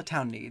know, all a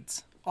town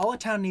needs. All a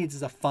town needs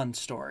is a fun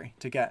story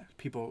to get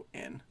people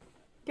in.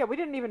 yeah, we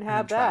didn't even And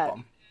have trap that.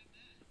 'em.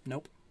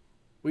 Nope.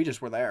 We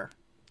just were there.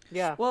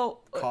 Yeah.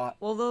 well, Caught.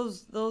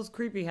 those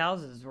creepy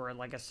houses were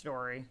like a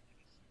story.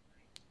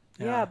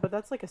 Yeah, but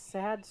that's like a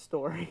sad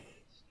story.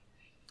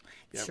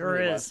 Yeah, it Sure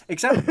really is. was.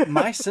 Except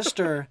my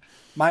sister,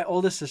 my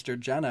oldest sister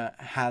Jenna,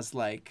 has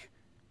like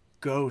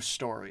ghost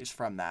stories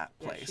from that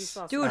Yeah, she place.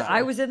 saw Dude, stuff.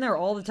 I was in there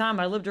all the time.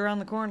 I lived around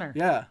the corner.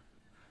 Yeah.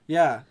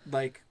 Yeah.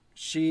 Like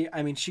she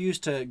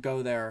used to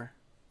go there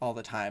all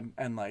the time.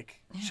 And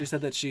like, she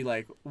said that she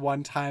like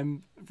one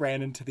time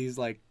ran into these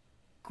like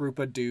group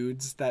of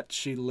dudes that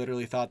she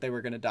literally thought they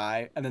were going to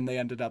die. And then they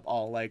ended up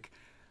all like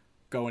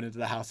going into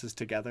the houses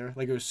together.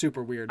 Like it was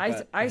super weird.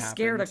 But I it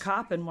scared a happens.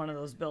 cop in one of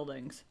those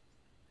buildings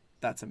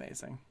That's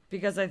amazing.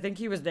 because I think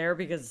he was there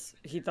because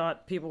he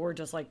thought people were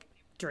just like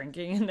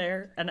drinking in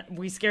there, and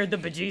we scared the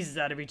bejesus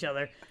out of each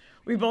other.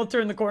 We both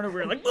turned the corner. We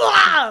were like,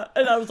 "Ah!"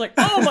 And I was like,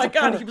 "Oh my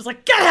god!" He was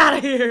like, "Get out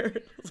of here!"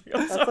 I was like,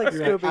 "I'm That's sorry." like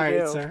You're like, all right,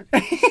 Scooby-Doo. sir.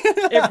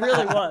 It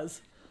really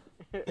was.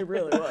 It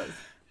really was.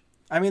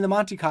 I mean, the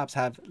Monty cops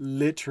have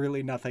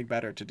literally nothing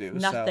better to do.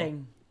 So,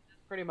 Nothing.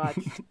 Pretty much.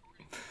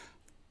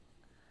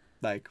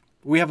 like,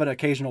 we have an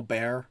occasional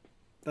bear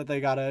that they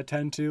gotta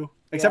attend to.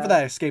 Except for Yeah.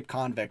 that escaped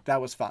convict.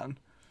 That was fun.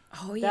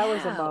 Oh That yeah!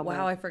 was a moment.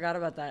 Wow, I forgot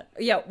about that.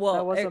 Yeah, well,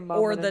 That was a or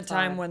moment the in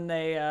time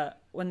time.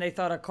 when they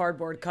thought a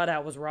cardboard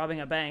cutout was robbing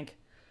a bank.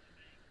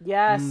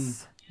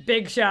 Yes.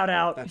 Big shout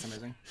out. That's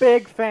amazing.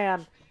 Big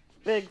fan.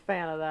 Big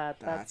fan of that.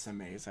 That's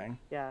amazing.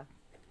 Yeah.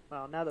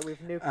 Well, now that we've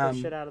nuked Um,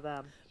 the shit out of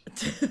them.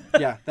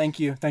 Yeah, thank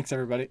you. Thanks,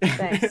 everybody.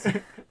 Thanks.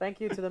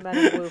 Thank you to the men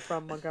in blue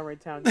from Montgomery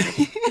Township,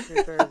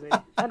 New Jersey.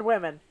 And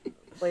women.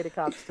 Lady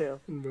cops, too.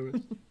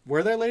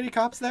 Were there lady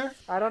cops there?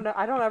 I don't know.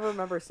 I don't ever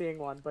remember seeing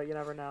one, but you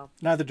never know.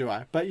 Neither do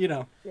I. But, you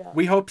know, Yeah.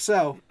 we hope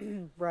so.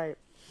 Right.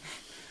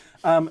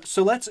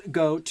 So let's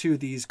go to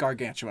these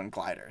gargantuan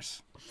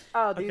gliders.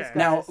 Oh, these Okay. guys.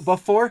 Now,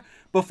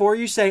 before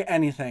you say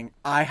anything,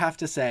 I have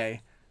to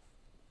say,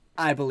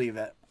 I believe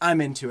it.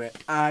 I'm into it.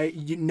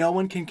 No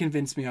one can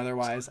convince me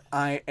otherwise.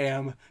 I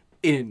am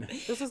in.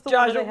 This is the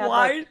Josh, one they had,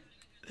 why?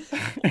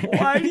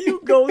 Why do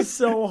you go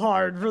so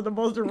hard for the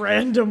most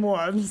random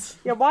ones?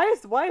 Yeah, why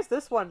is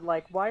this one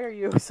like? Why are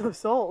you so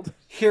sold?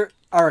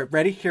 All right,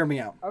 ready? Hear me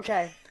out.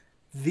 Okay.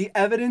 The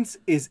evidence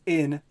is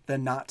in the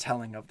not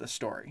telling of the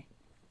story.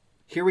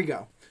 Here we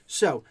go.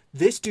 So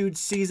this dude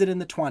sees it in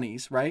the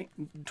 20s, right?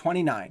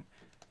 29.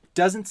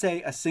 Doesn't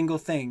say a single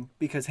thing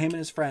because him and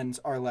his friends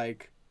are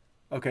like,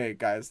 okay,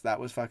 guys, that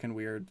was fucking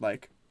weird.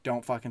 Like,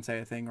 don't fucking say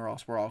a thing or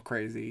else we're all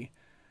crazy.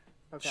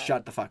 Okay.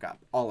 Shut the fuck up,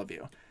 all of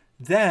you.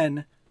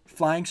 Then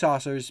flying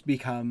saucers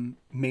become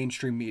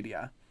mainstream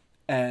media,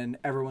 and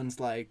everyone's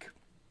like,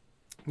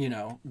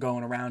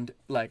 going around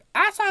like,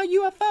 I saw a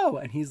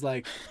UFO, and he's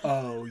like,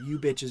 oh, you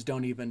bitches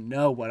don't even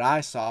know what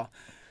I saw.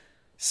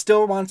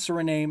 Still wants to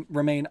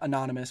remain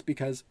anonymous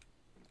because,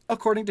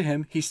 according to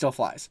him, he still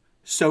flies.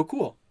 So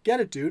cool. Get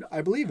it, dude.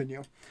 I believe in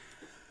you.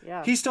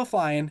 Yeah. He's still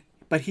flying,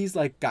 but he's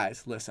like,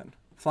 guys, listen,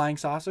 flying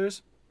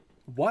saucers,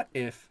 what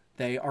if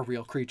they are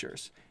real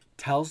creatures?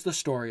 Tells the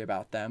story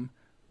about them.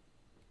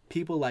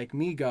 People like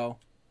me go,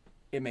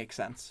 it makes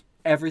sense.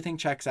 Everything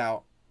checks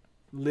out.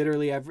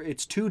 Literally,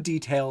 it's too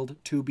detailed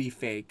to be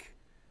fake.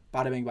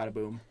 Bada bing, bada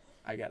boom.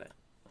 I get it.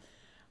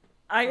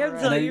 I gotta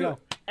tell you,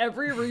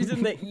 every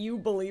reason that you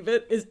believe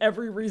it is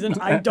every reason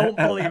I don't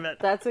believe it.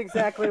 That's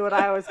exactly what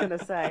I was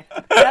gonna say.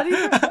 Yeah,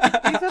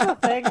 these are the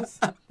things.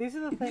 These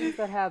are the things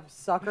that have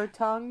sucker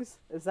tongues.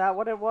 Is that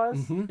what it was?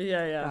 Mm-hmm.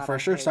 Yeah. God, For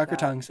sure, sucker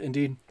tongues,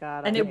 indeed.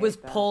 God, And it was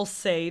that.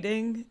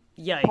 pulsating.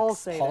 Yikes.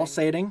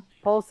 Pulsating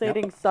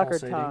Yep, sucker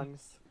pulsating.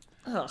 tongues.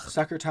 Ugh.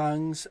 Sucker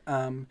tongues.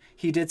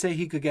 He did say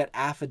he could get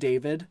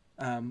affidavit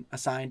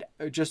assigned,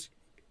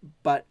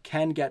 but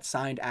can get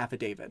signed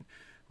affidavit,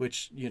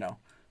 which,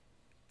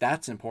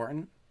 that's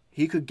important.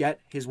 He could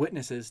get his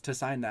witnesses to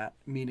sign that,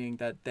 meaning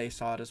that they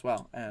saw it as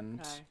well. And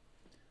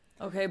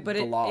Okay, but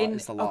the law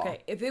is the law.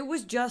 Okay, if it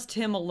was just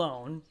him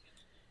alone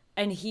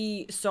and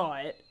he saw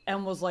it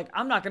and was like,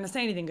 I'm not going to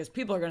say anything because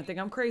people are going to think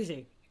I'm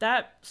crazy,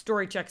 that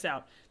story checks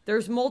out.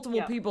 There's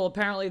multiple people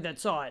apparently that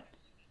saw it.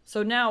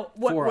 So now,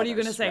 what are you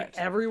going to say? Right.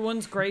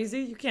 Everyone's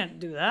crazy? You can't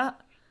do that.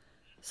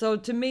 So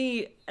to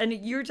me, and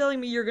you're telling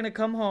me you're going to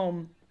come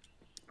home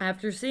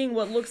after seeing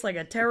what looks like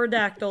a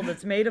pterodactyl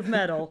that's made of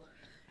metal,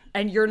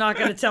 and you're not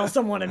going to tell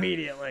someone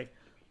immediately.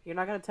 You're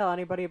not gonna tell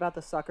anybody about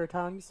the sucker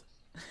tongues?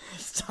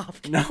 Stop.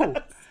 No.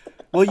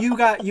 Well, you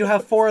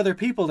have 4 other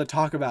people to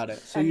talk about it,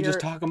 so And you just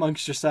talk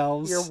amongst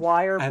yourselves. Your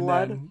wire and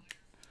blood. then-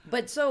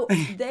 But so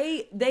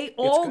they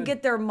all good.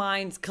 get their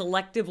minds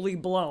collectively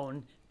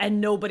blown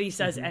and nobody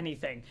says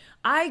anything.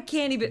 I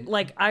can't even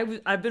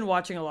I've been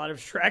watching a lot of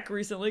Shrek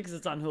recently because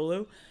it's on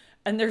Hulu,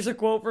 and there's a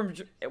quote from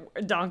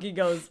Donkey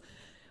goes,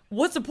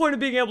 "What's the point of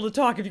being able to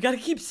talk if you got to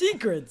keep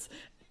secrets?"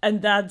 And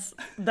that's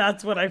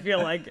what I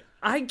feel like.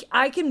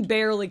 I can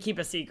barely keep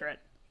a secret.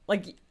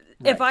 Like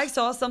if I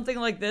saw something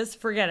like this,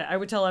 forget it. I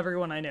would tell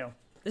everyone I knew.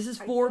 This is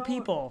 4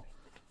 people.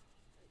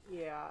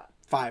 Yeah.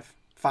 5,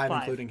 5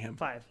 including him.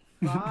 5.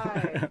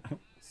 Right.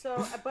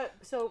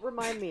 So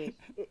remind me,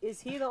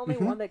 is he the only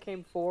one that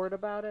came forward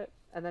about it?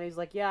 And then he's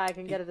like, yeah, I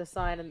can get it to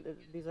sign, and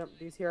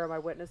these here are my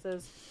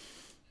witnesses.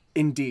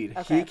 Indeed.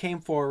 Okay. He came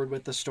forward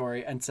with the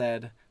story and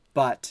said,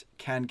 but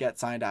can get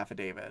signed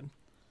affidavit.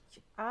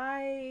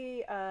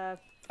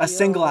 A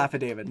single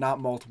affidavit, not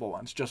multiple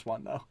ones. Just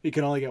one, though. He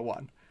can only get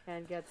one.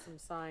 and get some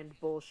signed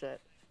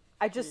bullshit.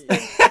 I just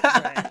think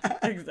Right.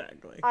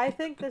 Exactly. I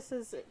think this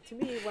is, to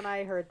me, when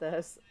I heard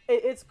this,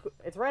 it's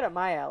right up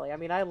my alley. I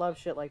mean, I love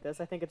shit like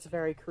this. I think it's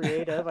very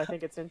creative. I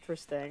think it's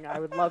interesting. I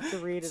would love to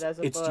read it as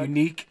a book. It's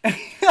unique.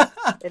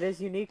 It is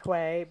unique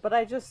way, but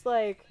I just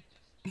like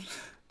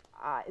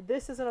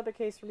this is another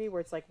case for me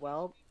where it's like,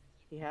 well,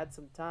 he had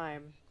some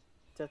time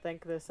to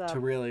think this up, To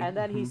really- and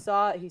then he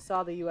saw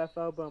the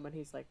UFO boom, and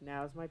he's like,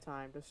 now's my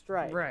time to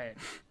strike. Right.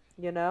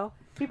 You know,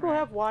 people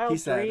have wild He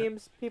said,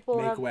 dreams. People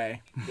Make have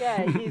way.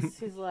 Yeah,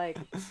 he's like,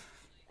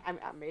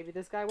 maybe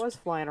this guy was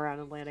flying around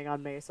and landing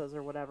on mesas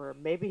or whatever.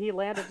 Maybe he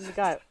landed and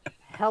got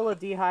hella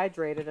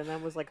dehydrated and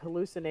then was like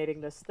hallucinating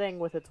this thing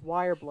with its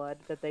wire blood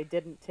that they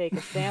didn't take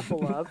a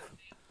sample of.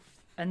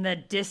 And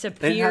that They didn't have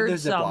disappeared their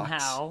Ziplocs.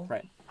 somehow.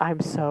 Right.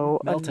 I'm so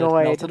Melted annoyed.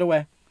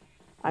 away.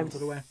 I'm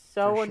melted away,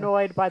 so for sure.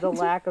 annoyed by the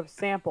lack of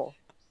sample.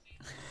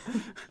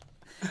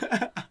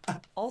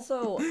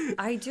 Also,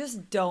 I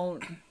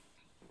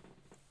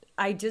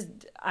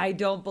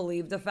don't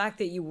believe the fact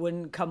that you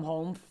wouldn't come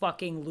home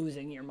fucking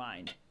losing your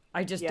mind.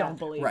 I just Yeah. don't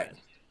believe Right. it.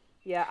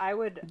 Yeah, I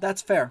would.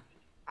 That's fair.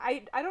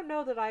 I don't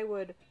know that I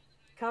would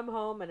come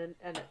home and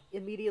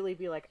immediately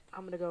be like,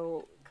 I'm gonna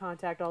go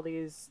contact all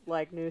these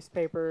like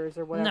newspapers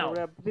or whatever, No.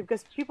 whatever,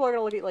 because people are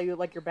gonna look at you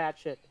like you're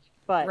batshit.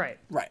 But Right.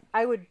 Right.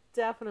 I would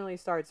definitely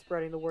start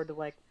spreading the word to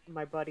like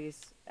my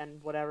buddies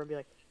and whatever, and be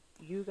like,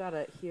 you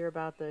gotta hear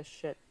about this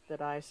shit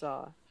that I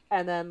saw.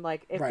 And then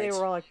like if they Right.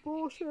 were all like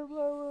bullshit, blah,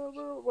 blah,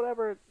 blah,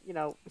 whatever,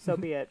 so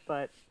be it.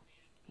 But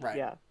Right.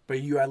 yeah.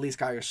 But you at least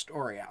got your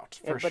story out.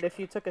 For But sure. if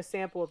you took a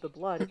sample of the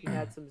blood, if you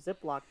had some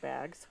Ziploc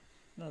bags,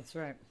 That's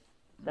right.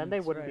 then they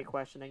That's wouldn't be right.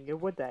 questioning you,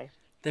 would they?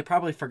 They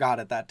probably forgot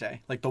it that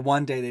day. Like the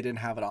one day they didn't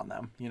have it on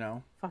them, you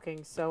know?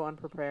 Fucking so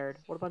unprepared.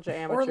 What a bunch of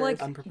amateurs. Or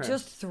like Unprepared.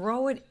 just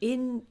throw it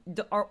in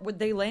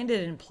they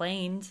landed in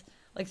planes.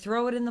 Like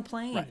throw it in the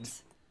planes. Right.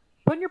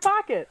 Put it in your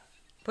pocket.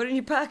 Put it in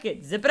your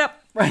pocket. Zip it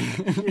up. Right.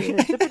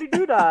 Zippity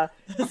doo-dah.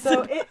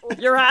 So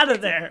You're out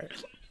of there.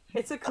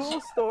 it's a cool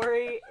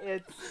story.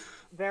 It's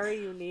very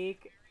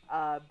unique,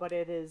 but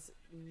it is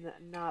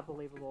not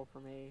believable for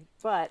me.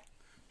 But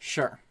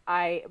Sure.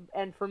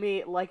 and for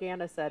me, like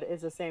Anna said,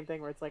 is the same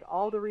thing where it's like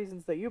all the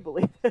reasons that you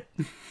believe it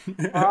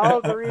are all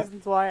of the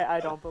reasons why I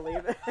don't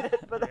believe it.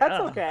 But that's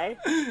okay.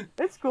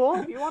 It's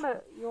cool. You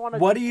wanna.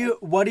 What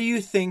do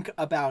you think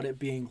about it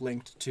being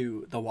linked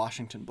to the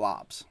Washington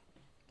Blobs?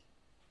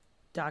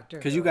 Doctor.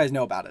 Because you guys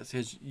know about it.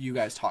 Because you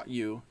guys taught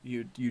you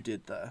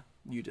did the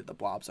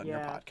Blobs on your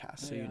podcast,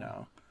 so you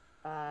know.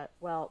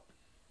 Well,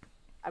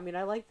 I mean,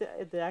 I like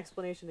the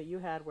explanation that you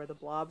had where the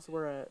blobs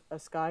were a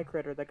sky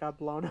critter that got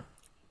blown up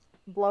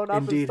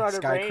Indeed, and started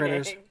sky raining.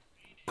 critters.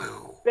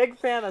 Big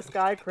fan of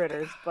sky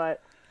critters,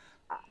 but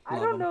I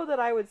Love don't 'em. know that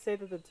I would say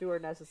that the two are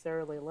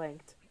necessarily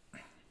linked.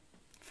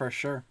 For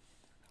sure.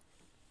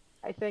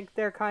 I think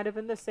they're kind of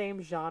in the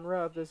same genre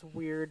of this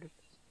weird,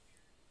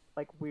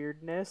 like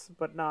weirdness,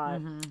 but not.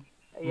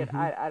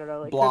 I don't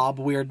know. Like Blob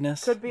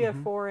weirdness. could be a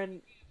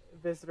foreign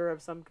visitor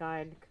of some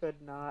kind.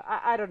 Could not.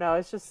 I don't know.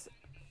 It's just.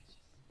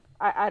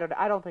 I don't know.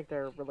 I don't think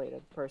they're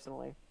related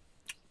personally.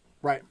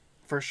 Right.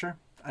 For sure.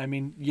 I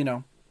mean, you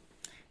know,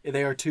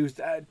 they are two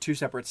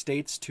separate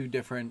states, two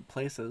different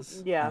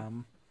places. Yeah.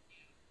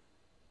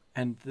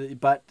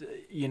 But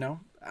you know,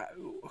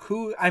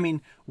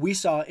 we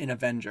saw in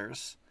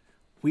Avengers,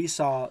 we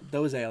saw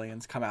those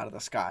aliens come out of the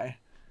sky.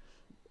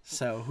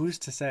 So who's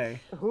to say?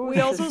 We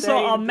also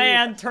saw a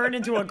man turn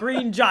into a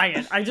green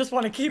giant. I just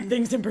want to keep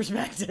things in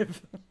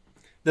perspective.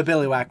 The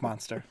Billy Whack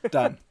monster.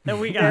 Done. And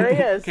we got There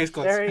he is. Case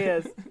closed. There he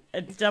is.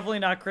 It's definitely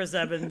not Chris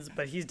Evans,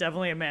 but he's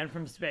definitely a man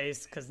from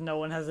space because no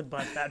one has a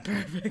butt that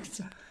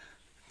perfect.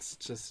 It's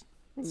just.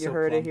 You so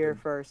heard it here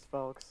plump. first,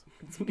 folks.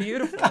 It's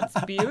beautiful.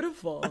 It's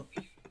beautiful.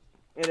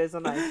 It is a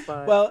nice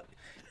butt. Well,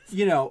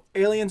 you know,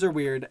 aliens are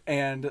weird,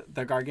 and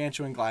the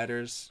gargantuan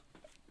gliders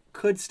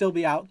could still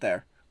be out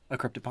there. A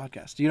cryptid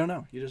podcast. You don't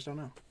know. You just don't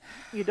know.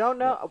 You don't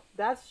know.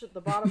 That's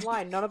the bottom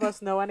line. None of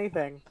us know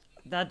anything.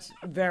 That's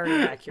very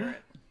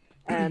accurate.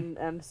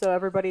 And so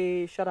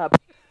everybody shut up.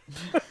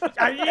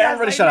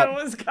 Everybody shut up.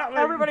 It was coming.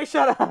 Everybody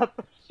shut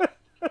up.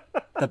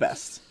 The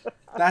best.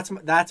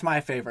 That's my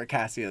favorite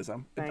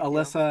Cassieism. Thank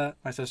Alyssa,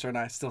 my sister, and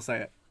I still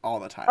say it all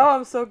the time. Oh,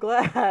 I'm so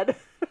glad.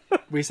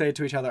 We say it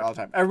to each other all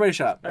the time. Everybody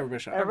shut up.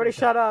 Everybody shut up. Everybody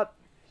shut up.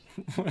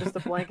 Just a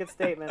blanket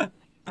statement.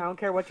 I don't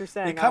care what you're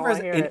saying. It covers I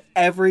don't in wanna hear it.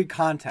 every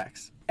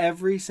context.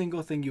 Every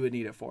single thing you would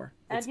need it for.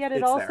 And yet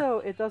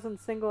it doesn't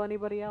single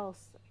anybody else,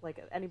 like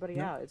anybody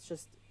out. It's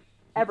just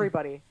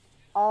everybody.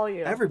 All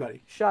you.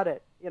 Everybody. Shut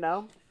it, you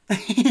know?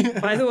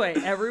 By the way,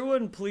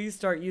 everyone please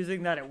start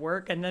using that at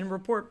work and then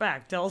report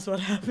back. Tell us what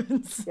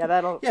happens. Yeah,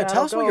 that'll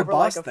tell us go what your over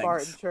boss like a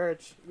fart in thinks.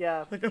 church.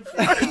 Yeah. Like a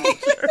fucking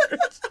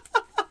church.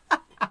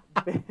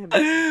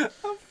 A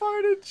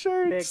fart in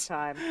church. Big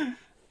time.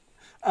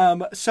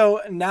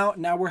 So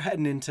now we're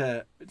heading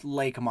into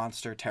lake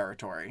monster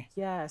territory.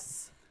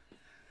 Yes.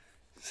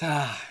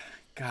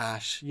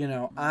 Gosh, you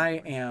know,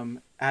 I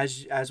am,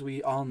 as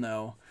we all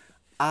know,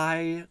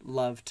 I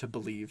love to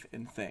believe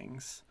in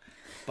things,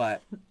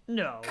 but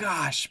No.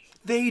 gosh,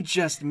 they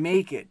just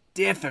make it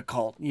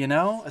difficult, you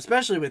know,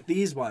 especially with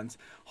these ones.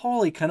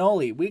 Holy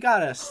cannoli, we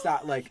gotta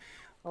stop, like,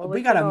 Holy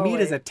we gotta meet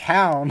cannoli. as a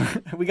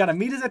town. We gotta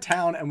meet as a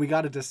town, and we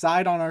gotta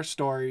decide on our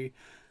story,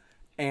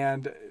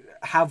 and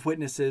have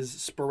witnesses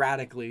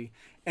sporadically,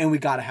 and we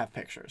gotta have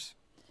pictures.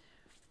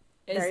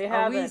 There you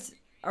have it.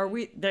 Are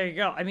we? There you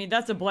go. I mean,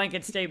 that's a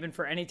blanket statement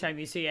for anytime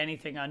you see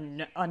anything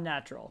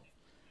unnatural.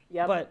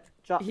 Yep. But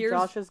here's-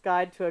 Josh's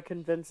guide to a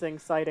convincing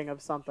sighting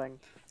of something.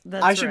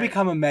 That's I should right.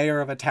 become a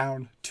mayor of a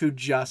town to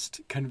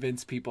just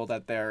convince people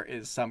that there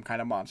is some kind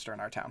of monster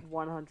in our town.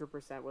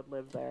 100% would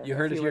live there. You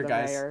heard if it he were here, the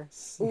guys.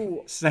 mayor.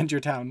 Ooh. Send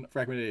your town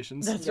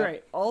recommendations. That's Yep.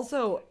 right.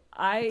 Also,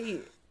 I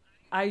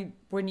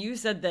when you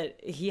said that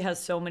he has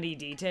so many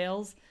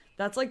details,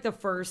 that's like the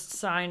first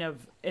sign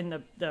of in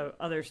the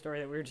other story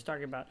that we were just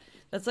talking about.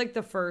 That's like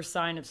the first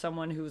sign of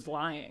someone who's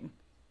lying,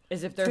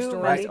 is if their Too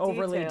story many is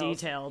overly details.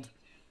 detailed.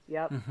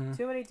 Yep.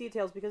 Too many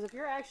details because if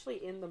you're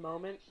actually in the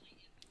moment,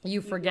 You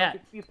you- forget.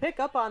 You pick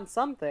up on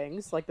some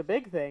things, like the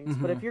big things,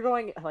 but if you're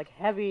going like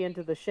heavy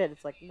into the shit,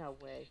 it's like no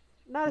way.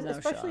 Not No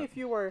especially shot. if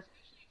you were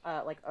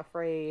like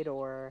afraid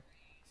or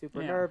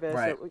super Yeah. nervous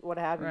Right. or what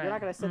have you. You're Right.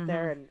 not going to sit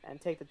there and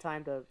take the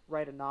time to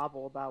write a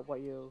novel about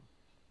what you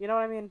know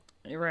what I mean?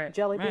 You're right.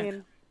 Jelly right.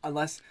 bean.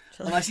 Unless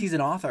he's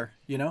an author,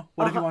 you know?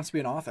 What if he wants to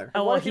be an author?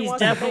 Oh, What well, if he he's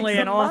wants to make definitely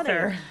some an money?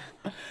 author.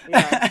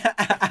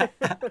 Yeah.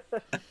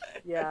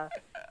 Yeah.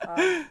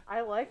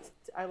 I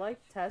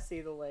liked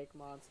Tessie the lake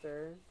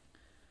monster.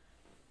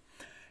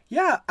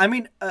 Yeah, I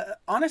mean,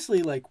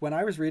 honestly, like, when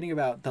I was reading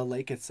about the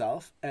lake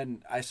itself,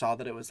 and I saw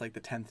that it was, like,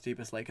 the 10th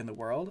deepest lake in the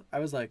world, I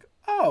was like,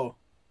 oh,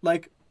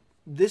 like,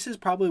 this is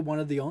probably one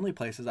of the only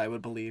places I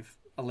would believe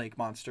a lake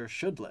monster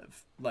should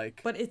live.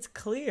 Like, But it's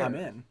clear. I'm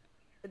in.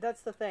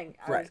 That's the thing.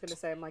 I Right. was gonna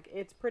say, I'm like,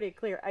 it's pretty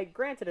clear.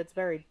 Granted, it's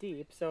very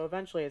deep, so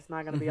eventually it's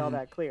not gonna be all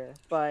that clear.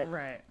 But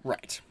Right.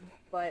 Right.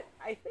 but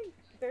I think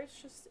there's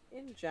just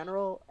in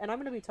general, and I'm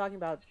gonna be talking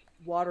about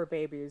water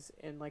babies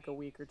in like a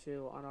week or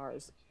two on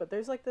ours. But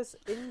there's like this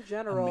in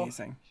general.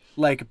 Amazing.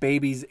 Like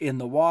babies in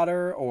the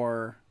water,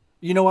 or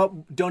you know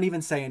what? Don't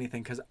even say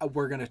anything because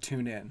we're gonna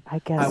tune in. I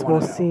guess wanna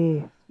we'll know.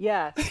 see.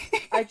 Yeah,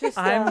 I just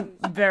I'm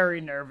very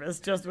nervous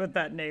just with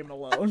that name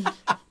alone.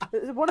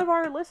 one of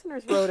our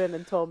listeners wrote in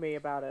and told me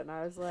about it, and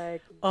I was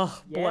like,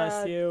 Oh,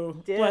 bless Yeah,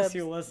 you. dibs. Bless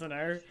you,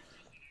 listener.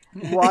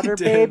 "Water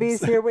Dibs.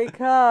 babies, here we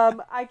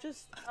come." I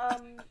just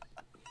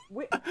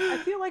I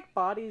feel like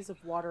bodies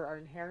of water are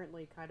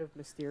inherently kind of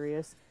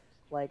mysterious.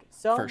 Like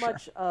so For sure.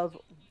 much of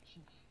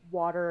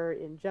water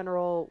in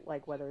general,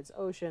 like whether it's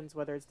oceans,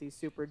 whether it's these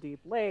super deep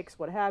lakes,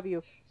 what have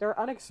you, they're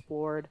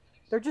unexplored.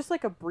 They're just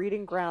like a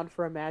breeding ground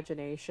for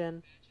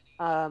imagination.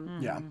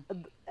 Yeah.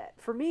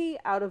 For me,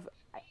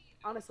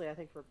 honestly, I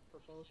think for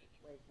both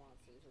lake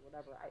monsters or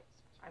whatever,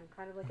 I'm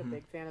kind of like a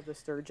big fan of the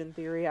sturgeon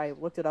theory. I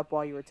looked it up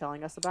while you were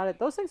telling us about it.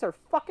 Those things are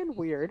fucking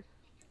weird,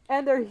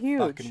 and they're huge,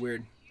 Fucking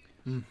weird.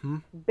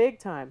 big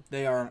time.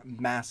 They are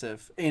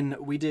massive. And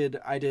I did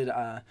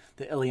the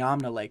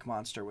Iliamna Lake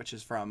monster, which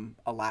is from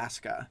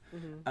Alaska.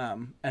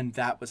 And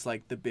that was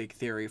like the big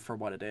theory for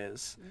what it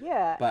is.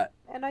 Yeah, But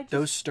and I just,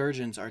 those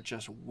sturgeons are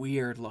just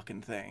weird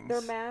looking things.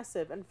 they're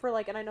massive, and for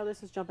like, and I know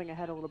this is jumping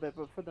ahead a little bit,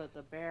 but for the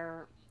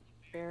bear,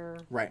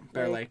 Right,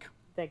 Bear Lake.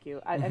 Thank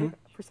you. I think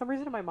for some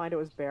reason in my mind it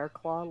was Bear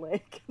Claw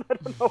Lake. I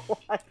don't know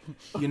why.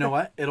 You know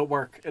what? It'll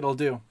work. It'll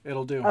do.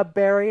 A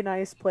very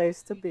nice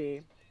place to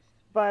be.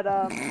 But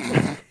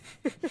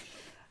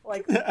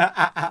like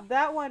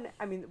that one,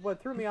 I mean,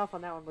 what threw me off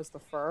on that one was the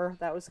fur.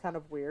 That was kind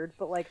of weird.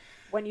 But like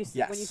when you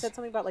Yes. said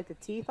something about like the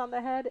teeth on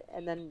the head,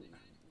 and then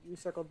you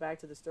circled back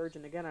to the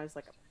sturgeon again, I was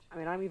like, I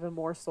mean, I'm even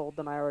more sold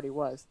than I already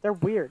was. They're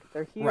weird.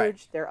 They're huge.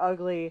 Right. They're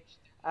ugly.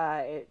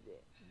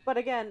 But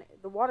again,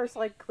 the water's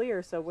like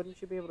clear, so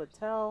wouldn't you be able to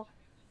tell?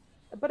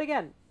 But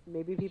again,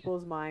 maybe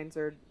people's minds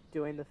are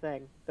doing the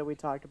thing that we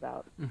talked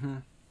about.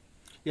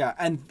 Yeah,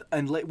 and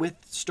with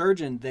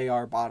sturgeon, they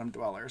are bottom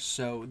dwellers,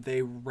 so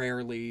they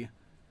rarely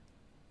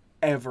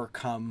ever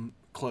come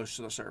close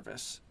to the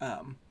surface.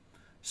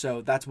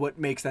 So that's what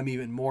makes them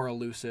even more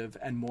elusive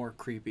and more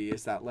creepy,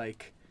 is that,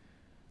 like,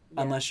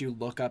 unless you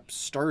look up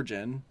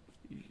sturgeon,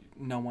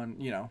 no one,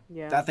 Yeah.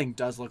 that thing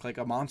does look like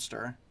a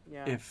monster.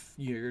 Yeah. If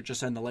you're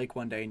just in the lake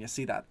one day and you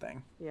see that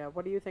thing. Yeah,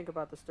 what do you think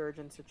about the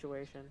sturgeon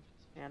situation,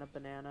 Anna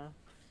Banana?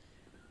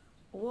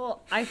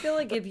 Well, I feel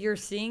like if you're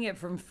seeing it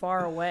from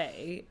far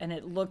away and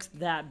it looks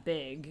that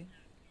big,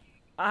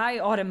 I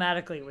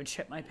automatically would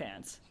shit my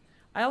pants.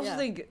 I also Yeah.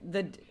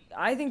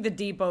 think the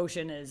deep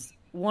ocean is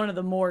one of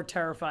the more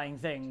terrifying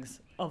things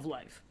of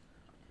life.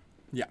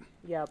 Yeah.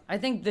 Yep. I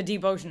think the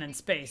deep ocean and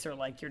space are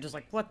like, you're just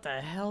like, what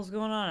the hell's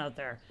going on out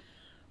there?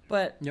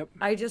 But Yep.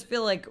 I just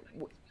feel like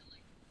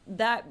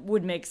that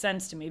would make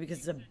sense to me because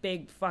it's a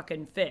big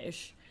fucking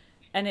fish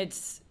and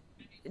it's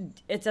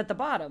at the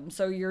bottom,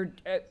 so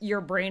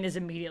your brain is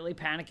immediately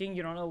panicking.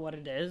 You don't know what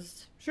it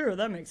is. Sure,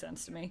 that makes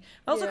sense to me.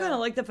 I also Yeah. kind of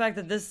like the fact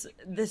that this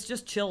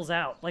just chills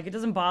out. Like, it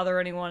doesn't bother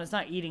anyone. It's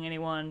not eating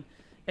anyone.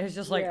 It's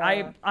just like,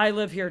 Yeah. I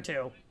live here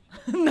too.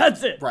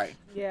 That's it. Right.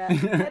 Yeah,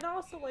 and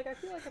also, like, I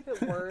feel like if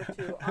it were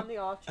to, on the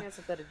off chance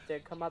that it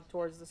did come up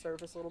towards the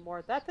surface a little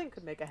more, that thing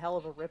could make a hell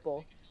of a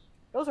ripple.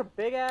 Those are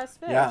big-ass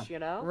fish, Yeah. you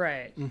know?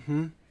 Right.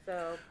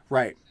 So,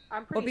 Right.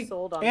 I'm pretty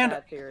sold on and-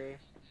 that theory.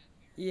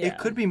 Yeah. It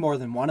could be more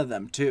than one of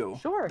them, too.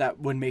 Sure. That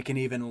would make an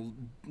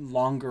even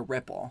longer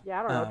ripple. Yeah,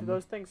 I don't know. Do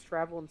those things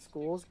travel in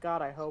schools?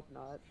 God, I hope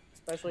not.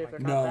 Especially if they're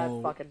not No.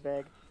 that fucking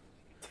big.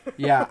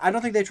 Yeah, I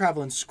don't think they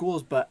travel in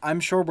schools, but I'm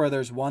sure where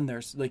there's one,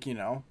 there's, like,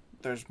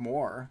 there's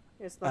more.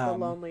 It's not the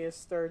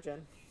loneliest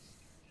sturgeon.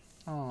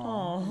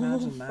 Oh,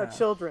 imagine A that.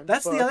 children's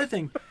That's book. the other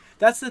thing.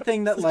 That's the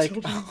thing that, like,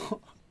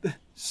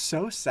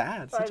 so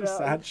sad. I Such a know, I'm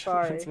sad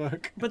children's sorry.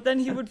 book. But then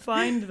he would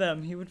find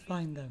them. He would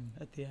find them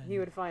at the end. He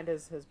would find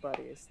his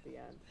buddies at the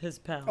end. His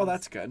pals. Oh,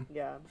 that's good.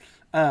 Yeah.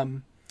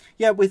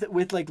 Yeah,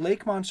 with like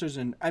lake monsters,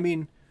 and I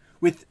mean,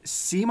 with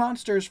sea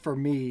monsters, for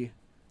me,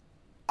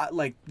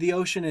 like, the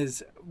ocean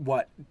is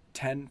what,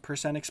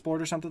 10%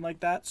 explored or something like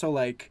that. So,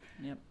 like,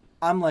 Yep.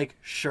 I'm like,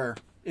 sure,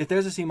 if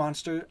there's a sea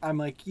monster, I'm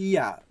like,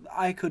 yeah,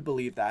 I could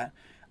believe that.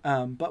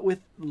 But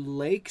with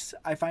lakes,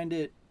 I find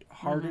it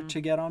harder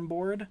to get on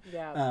board.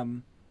 Yeah.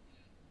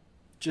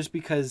 Just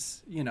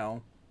because,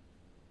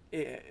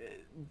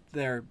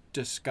 they're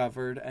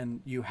discovered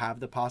and you have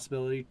the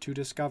possibility to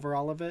discover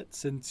all of it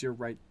since you're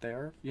right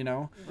there,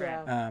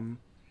 yeah.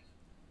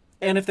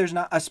 And if there's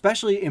not,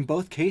 especially in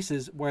both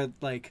cases where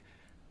like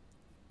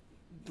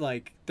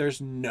there's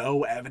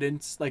no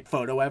evidence, like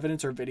photo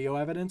evidence or video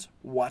evidence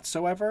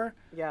whatsoever,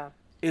 Yeah.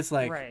 it's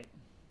like, Right.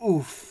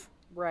 oof.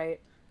 Right.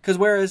 Because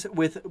whereas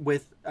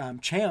with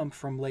Champ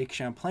from Lake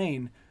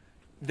Champlain,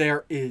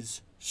 there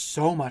is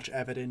so much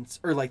evidence,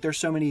 or like there's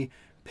so many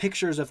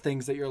pictures of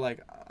things that you're like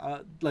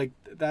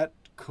that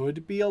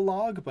could be a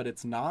log, but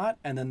it's not.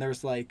 And then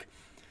there's like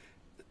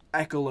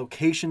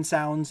echolocation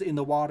sounds in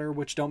the water,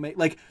 which don't make,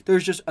 like,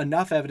 there's just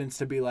enough evidence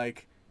to be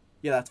like,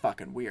 yeah, that's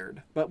fucking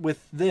weird. But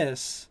with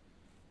this,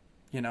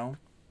 you know,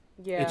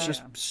 Yeah. it's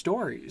just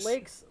stories.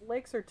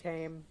 Lakes are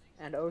tame,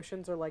 and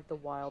oceans are like the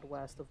Wild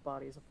West of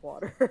bodies of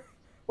water.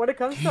 When it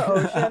comes to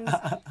oceans,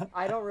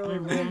 I don't really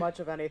rule much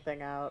of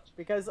anything out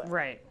because,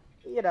 Right.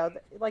 you know,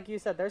 like you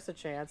said, there's a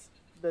chance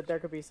that there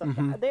could be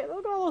some. They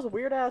look at all those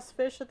weird ass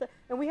fish,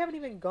 and we haven't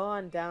even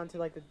gone down to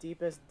like the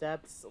deepest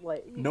depths.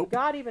 Like, Nope.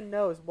 God even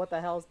knows what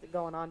the hell's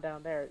going on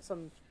down there.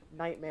 Some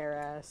nightmare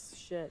ass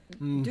shit.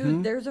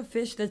 Dude, there's a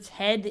fish that's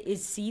head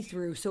is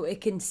see-through, so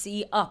it can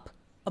see up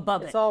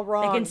above it. It's all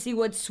wrong. It can see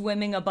what's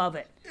swimming above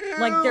it.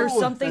 Like, there's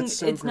something, that's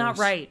so it's not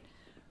gross. right.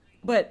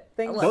 But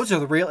Things- Those are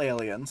the real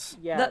aliens.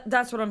 Yeah,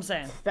 that's what I'm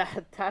saying.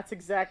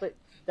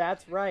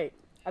 that's right.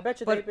 I bet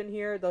you But- they've been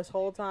here this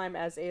whole time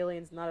as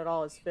aliens, not at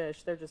all as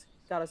fish. They're just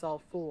got us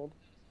all fooled.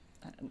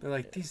 They're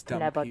like, these dumb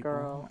Clever people.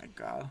 girl. Oh my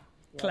god.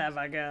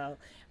 Clever girl.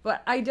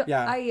 But I don't.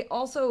 Yeah. I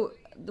also,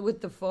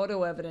 with the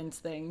photo evidence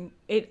thing,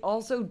 it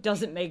also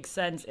doesn't make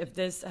sense if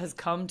this has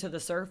come to the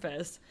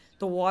surface.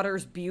 The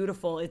water's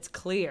beautiful. It's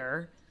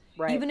clear.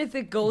 Right. Even if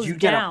it goes You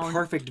get down, a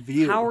perfect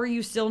view. how are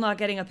you still not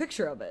getting a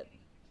picture of it?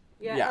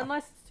 Yeah,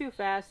 unless it's too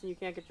fast and you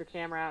can't get your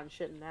camera out and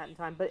shit in that in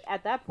time. But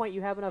at that point,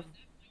 you have enough,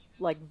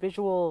 like,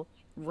 visual.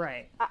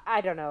 Right.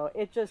 I don't know.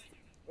 It's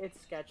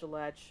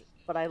sketch-a-letch,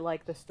 but I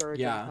like the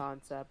sturgeon Yeah.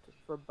 concept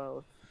for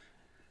both.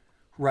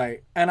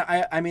 Right. And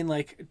I mean,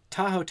 like,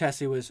 Tahoe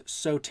Tessie was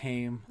so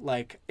tame.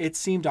 Like, it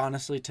seemed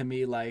honestly to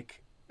me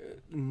like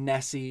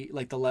Nessie,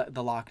 like the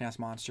Loch Ness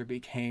Monster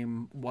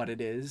became what it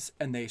is,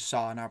 and they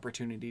saw an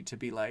opportunity to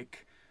be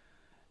like,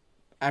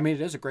 I mean,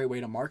 it is a great way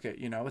to market,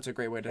 you know, it's a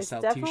great way to It's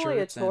sell definitely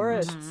a t-shirts.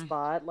 tourist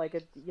spot, like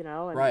it, you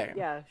know. And Right.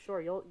 Yeah, sure.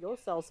 You'll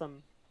sell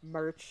some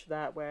merch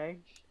that way.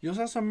 You'll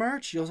sell some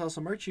merch.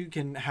 You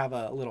can have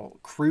a little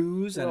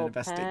cruise and an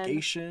Little pen.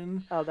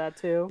 investigation. Oh, that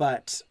too.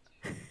 But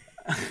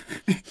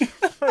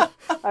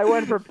I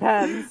went for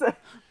pens.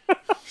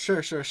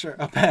 sure.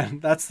 A pen.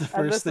 That's the And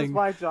first this is thing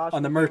why Josh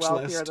on the will be merch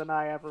wealthier list. than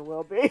I ever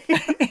will be.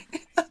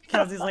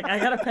 Kelsey's like, I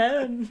got a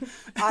pen.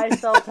 I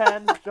sell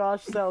pens,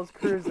 Josh sells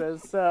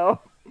cruises, so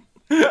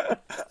yeah.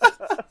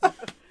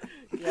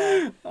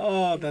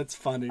 Oh, that's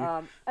funny.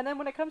 And then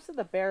when it comes to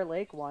the Bear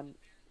Lake one,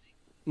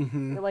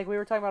 Mm-hmm. like we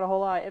were talking about a whole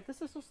lot, if this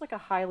is just like a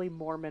highly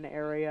Mormon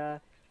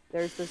area,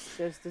 there's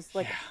this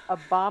like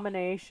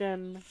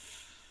abomination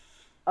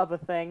of a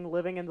thing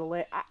living in the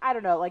lake. I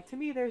don't know, like to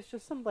me there's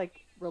just some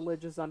like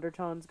religious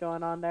undertones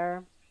going on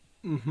there.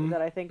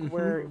 That I think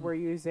we're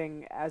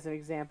using as an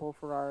example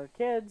for our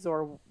kids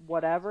or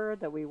whatever,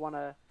 that we want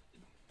to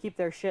keep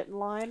their shit in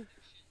line.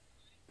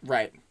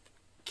 Right.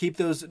 Keep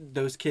those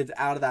kids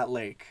out of that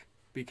lake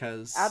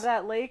because Out of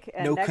that lake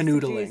and No next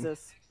canoodling. to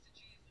Jesus.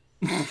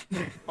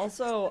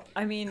 Also,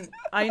 I mean,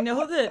 I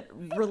know that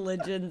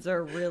religions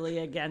are really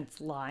against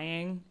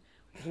lying.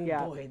 Oh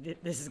Yeah. boy,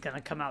 this is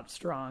gonna come out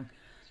strong.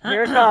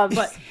 Here it comes.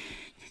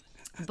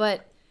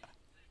 But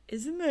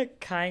isn't that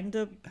kind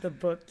of the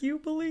book you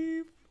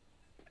believe?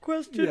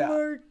 Question Yeah.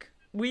 mark.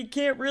 We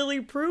can't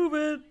really prove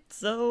it,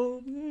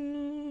 so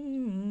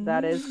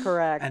That is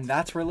correct. and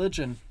that's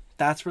religion.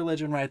 That's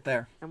religion right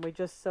there. And we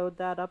just sewed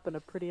that up in a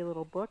pretty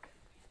little book.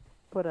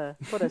 Put a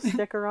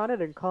sticker on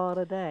it and call it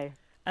a day.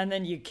 And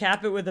then you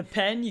cap it with a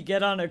pen, you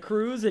get on a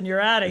cruise, and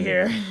you're out of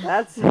here.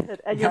 That's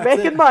it. And you're That's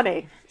making it.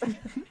 money.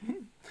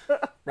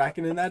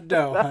 Racking in that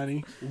dough,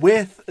 honey.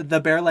 With the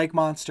Bear Lake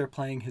Monster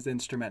playing his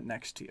instrument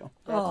next to you.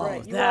 That's Oh,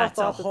 right. You all that's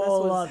a thought that this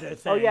whole was- other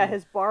Oh yeah, thing.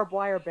 his barbed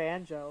wire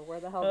banjo. Where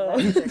the hell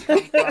did that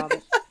shit come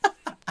from?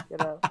 You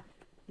know,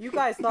 you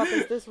guys thought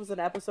this was an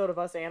episode of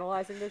us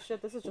analyzing this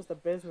shit. This is just a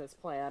business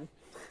plan.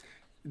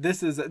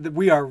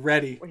 We are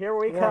ready. Here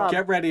we come.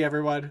 Get ready,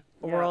 everyone.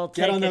 We're all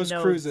Get taking on those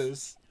notes,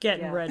 cruises.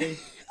 getting Yeah. ready.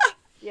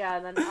 Yeah,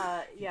 and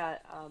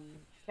then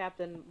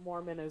Captain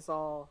Mormon is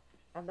all,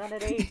 and then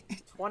it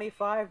ate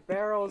 25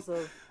 barrels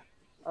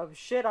of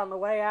shit on the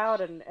way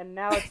out, and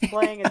now it's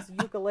playing its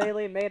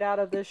ukulele made out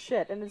of this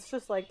shit, and it's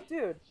just like,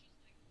 dude,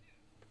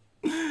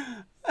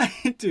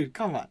 Dude,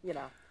 come on. you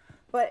know.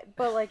 But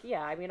like,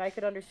 yeah, I mean, I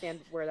could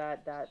understand where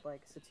that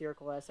like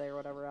satirical essay or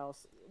whatever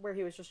else, where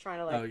he was just trying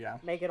to like Oh, yeah.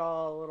 make it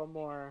all a little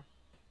more.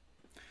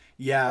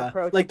 Yeah,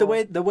 Approachable. like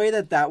the way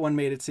that one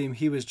made it seem,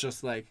 he was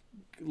just like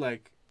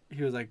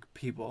he was like,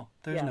 people,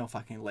 there's Yeah. no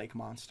fucking lake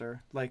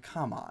monster. Like,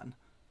 come on.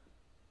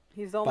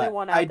 He's the only But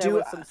one I out there do-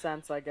 with some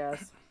sense, I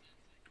guess.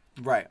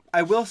 Right.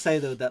 I will say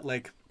though that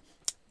like,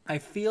 I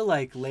feel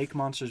like lake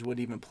monsters would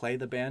even play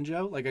the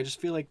banjo. Like, I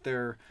just feel like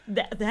their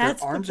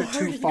That's arms the are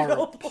too part far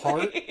you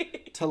apart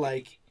play. to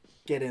like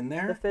get in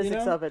there. The physics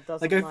you know? of it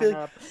doesn't Like, I line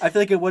up. feel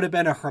like it would have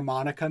been a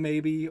harmonica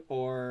maybe,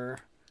 or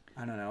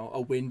I don't know,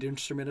 a wind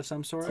instrument of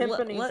some sort.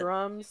 Timpani let-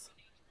 drums.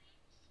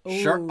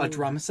 Sure, a Ooh,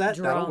 drum set,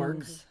 that'll work.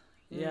 drums.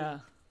 Yeah.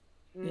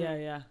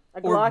 Yeah. A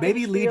Or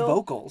maybe lead glockenspiel.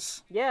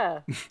 vocals, Yeah,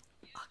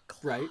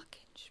 right?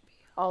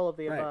 all of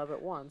the Right. above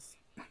at once.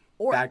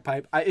 Or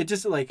Bagpipe. It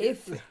just like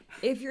if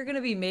you're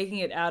gonna be making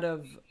it out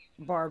of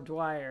barbed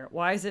wire,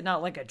 why is it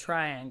not like a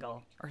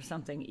triangle or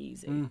something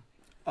easy?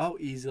 Oh,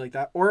 easy like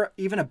that. Or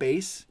even a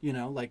base, you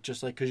know, like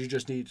just like, because you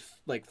just need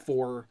like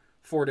four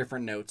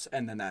different notes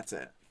and then that's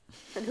it.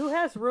 And who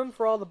has room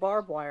for all the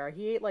barbed wire?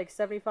 He ate like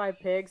 75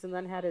 pigs and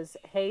then had his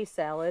hay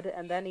salad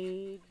and then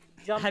he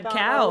jumped Had on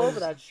cows. all over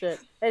that shit.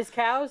 His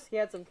cows, he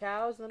had some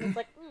cows and then he's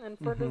like, and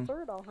for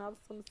dessert I'll have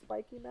some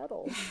spiky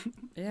nettles.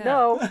 Yeah.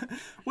 No.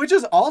 Which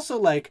is also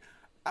like,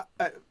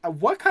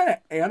 what kind of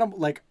animal,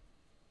 like,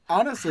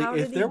 honestly, How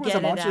if did he there was a get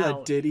it monster that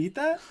out? did eat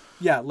that,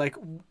 yeah, like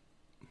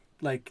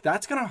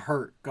that's gonna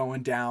hurt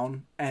going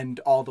down and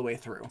all the way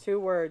through. 2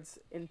 words,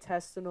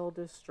 intestinal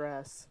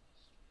distress.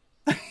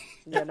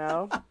 You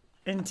know?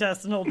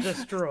 Intestinal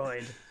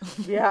destroyed.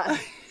 Yeah.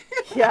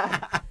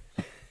 Yeah.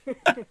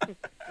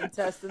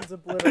 Intestines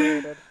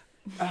obliterated.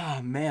 Oh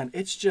man,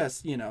 it's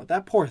just, you know,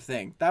 that poor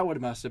thing. That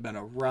must have been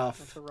a rough,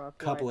 That's a rough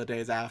couple life. of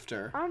days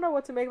after. I don't know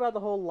what to make about the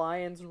whole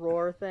lion's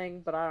roar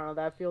thing, but I don't know.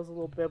 That feels a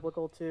little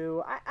biblical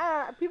too.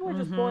 People are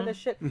just blowing this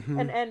shit,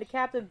 and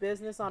Captain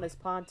Business on his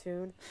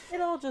pontoon. It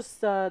all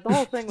just the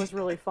whole thing was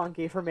really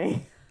funky for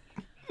me.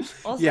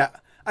 Also, Yeah,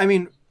 I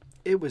mean,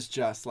 it was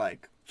just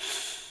like,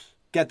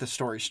 get the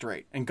story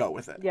straight and go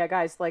with it. Yeah,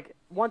 guys, like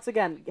once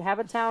again, have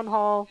a town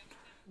hall,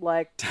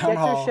 like Town get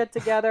hall. your shit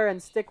together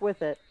and stick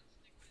with it.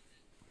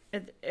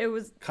 it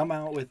was Come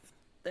out with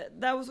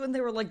that was when they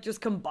were like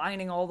just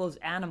combining all those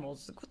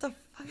animals. Like, what the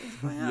fuck is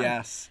going on?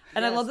 yes.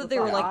 And I Yes, love that with they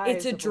the were like,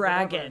 it's eyes a of whatever.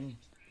 dragon.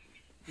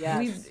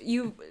 Yes.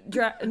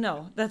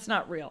 No, that's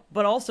not real.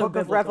 But also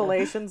Book of biblical.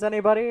 Revelations,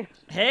 anybody?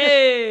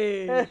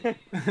 Hey,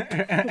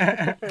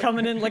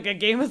 coming in like a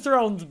Game of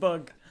Thrones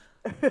book.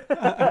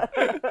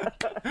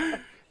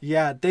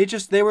 Yeah,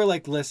 they were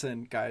like,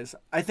 listen, guys,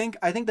 I think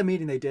the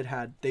meeting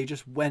they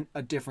just went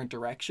a different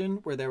direction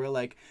where they were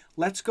like,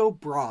 let's go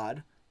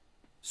broad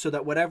so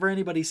that whatever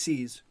anybody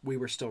sees, we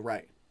were still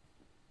right.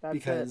 That's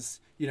Because,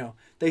 you know,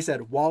 they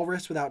said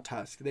walrus without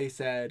tusk. They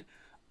said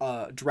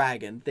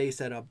dragon. They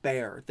said a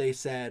bear. They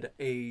said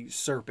a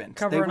serpent.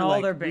 Covering they were all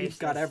like, their we've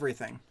got bases.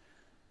 everything. it.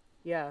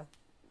 Yeah.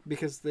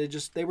 Because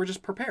they were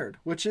just prepared,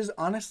 which is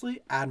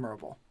honestly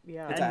admirable.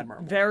 Yeah. It's And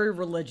admirable. very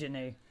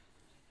religion-y.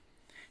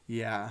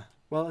 Yeah.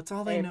 Well, it's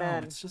all they know.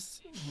 Amen. It's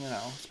just, you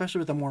know, especially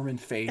with the Mormon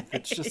faith,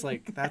 it's just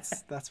like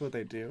that's what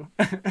they do.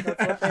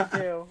 That's what they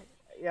do.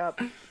 Yep.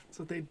 That's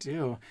what they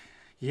do.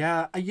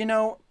 Yeah, you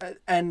know,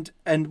 and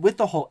with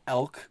the whole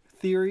elk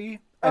theory,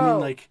 I Oh. mean,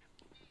 like,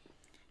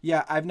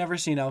 yeah, I've never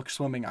seen elk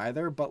swimming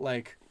either, but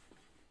like,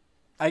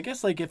 I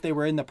guess like if they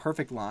were in the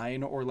perfect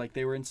line or like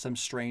they were in some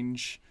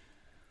strange,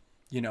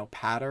 you know,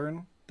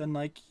 pattern, then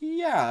like,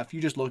 yeah, if you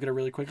just look at it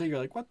really quickly, you're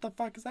like, what the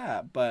fuck is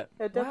that? But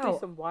There'd definitely Wow.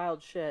 some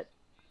wild shit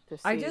to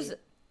see.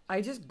 I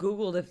just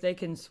Googled if they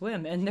can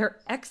swim, and they're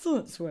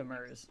excellent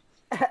swimmers.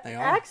 they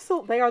are.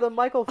 Excellent. They are the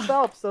Michael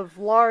Phelps of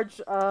large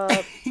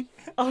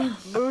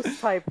moose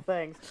type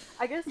things.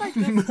 I guess like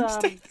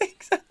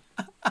this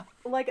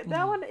like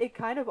that one, it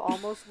kind of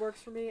almost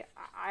works for me.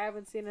 I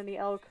haven't seen any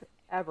elk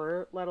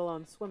ever, let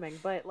alone swimming.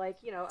 But like,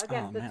 you know,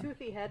 again, Oh, the man.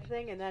 toothy head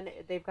thing, and then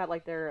they've got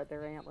like their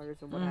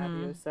antlers and what have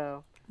you.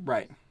 So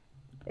Right.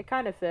 it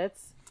kind of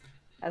fits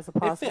as a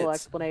possible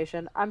fits.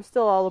 explanation. I'm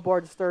still all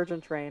aboard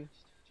sturgeon train,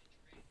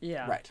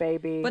 Yeah. Right.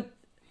 baby. But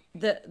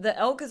the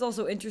elk is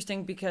also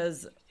interesting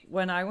because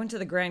when I went to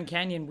the Grand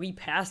Canyon, we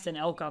passed an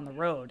elk on the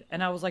road,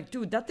 and I was like,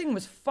 dude, that thing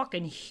was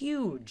fucking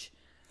huge.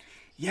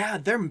 Yeah,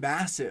 they're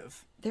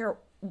massive. They're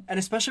And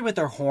especially with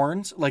their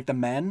horns, like the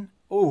men.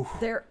 Oh,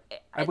 they're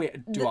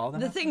wait, do all of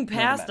them the have- thing No,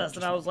 passed men, us, and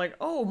just I one. was like,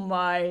 oh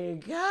my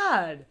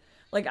god.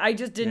 Like, I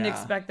just didn't Yeah.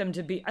 expect them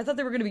to be. I thought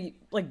they were gonna be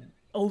like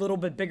a little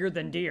bit bigger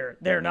than deer.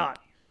 They're not.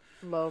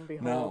 Lo and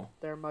behold, No.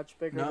 they're much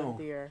bigger No. than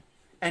deer.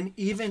 And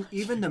even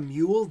the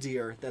mule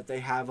deer that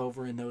they have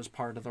over in those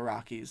part of the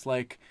Rockies.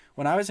 Like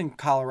when I was in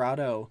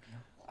Colorado,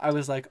 I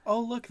was like, "Oh,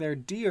 look, they're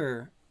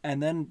deer."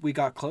 And then we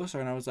got closer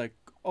and I was like,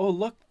 "Oh,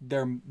 look,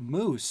 they're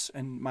moose."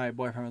 And my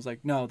boyfriend was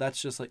like, "No, that's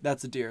just like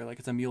that's a deer, like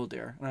it's a mule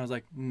deer." And I was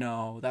like,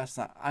 "No, that's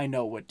not. I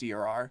know what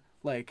deer are.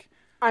 Like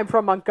I'm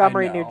from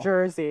Montgomery, I New know.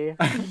 Jersey.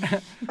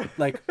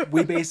 like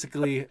we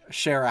basically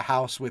share a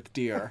house with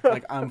deer.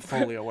 Like I'm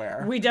fully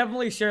aware." We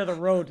definitely share the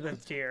road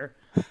with deer.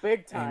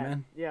 Big time.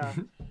 Amen. Yeah.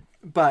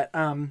 But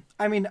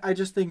I mean, I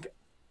think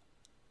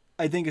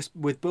it's,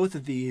 with both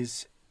of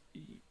these,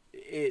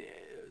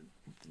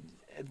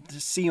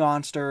 sea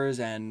monsters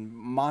and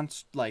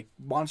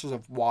monsters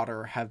of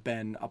water have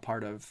been a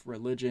part of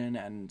religion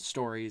and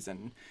stories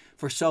and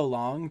for so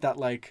long that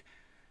like,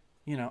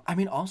 you know, I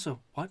mean, also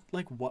what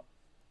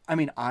I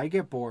mean, I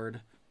get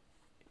bored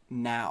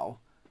now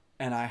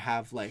and I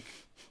have like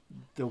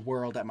the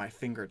world at my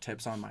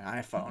fingertips on my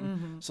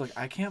iPhone. So like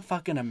I can't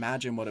fucking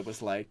imagine what it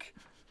was like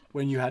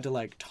when you had to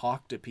like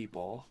talk to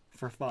people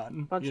for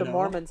fun. Bunch you of know?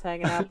 Mormons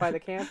hanging out by the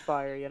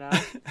campfire, you know?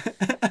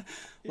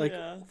 Like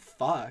Yeah.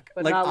 fuck.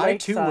 But Like not I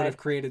too would lakeside. have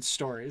created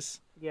stories.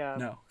 Yeah.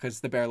 No, because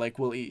the bear like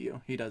will eat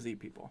you. He does eat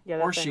people. Yeah,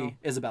 that or thing she, will.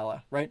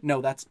 Isabella, right?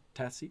 No, that's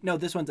Tessie. No,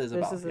 this one's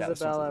Isabella. This is Yeah, one's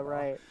Isabella,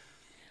 right?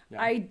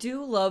 Yeah. I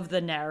do love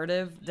the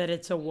narrative that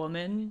it's a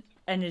woman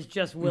and is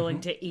just willing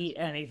to eat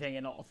anything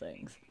and all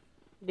things.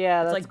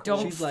 Yeah, It's that's like, cool.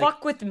 don't She's like,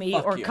 fuck with me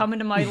 "Fuck or you." come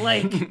into my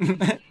lake.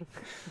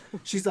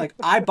 She's like,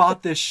 I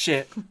bought this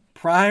shit.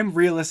 Prime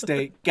real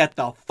estate. Get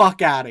the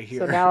fuck out of here.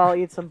 So now I'll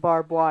eat some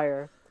barbed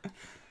wire.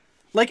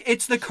 Like,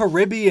 it's the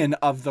Caribbean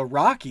of the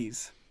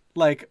Rockies.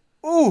 Like,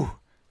 ooh,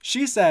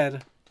 she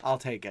said, I'll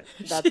take it.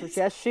 That's what,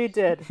 yes, she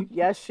did.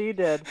 Yes, she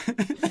did.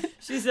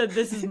 She said,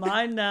 this is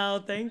mine now.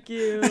 Thank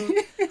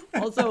you.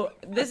 Also,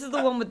 this is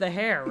the one with the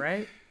hair,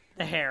 right?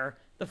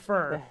 The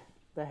fur.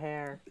 The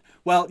hair.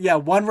 Well, yeah,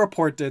 one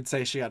report did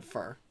say she had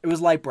fur. It was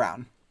light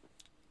brown.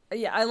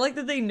 Yeah, I like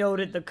that they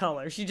noted the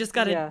color. She just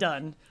got Yeah. it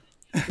done.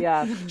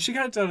 Yeah. She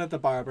got it done at the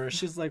barber.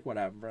 She's like,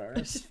 whatever,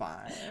 it's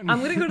fine. I'm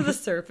going to go to the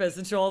surface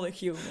and show all the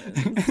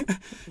humans.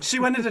 She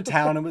went into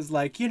town and was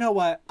like, you know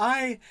what?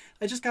 I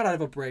just got out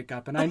of a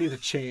breakup and I need a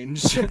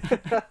change.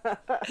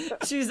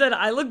 She said,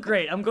 I look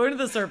great. I'm going to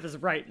the surface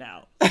right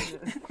now.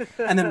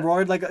 And then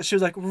roared like, she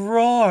was like,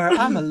 roar,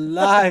 I'm a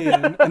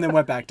lion. And then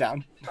went back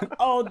down.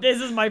 Oh, this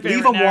is my favorite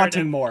Leave them narrative.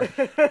 wanting more.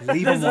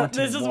 Leave them wanting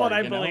This is more, what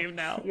I you know? believe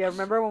now. Yeah,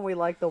 remember when we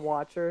liked the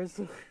Watchers?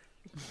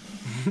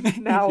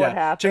 Now what Yeah,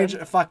 happened?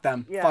 change. Fuck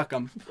them. Yeah. Fuck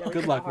them. Yeah, we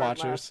Good got luck, hard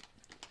watchers.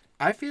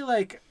 I feel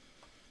like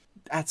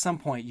at some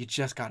point you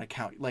just gotta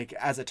count. Like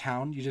as a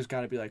town, you just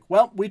gotta be like,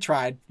 well, we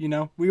tried. You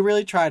know, we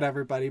really tried,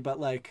 everybody. But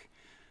like,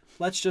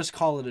 let's just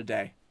call it a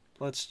day.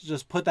 Let's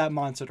just put that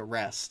monster to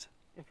rest.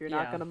 If you're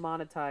not Yeah. going to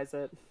monetize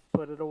it,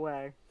 put it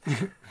away.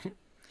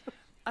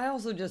 I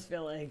also just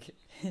feel like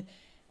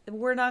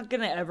we're not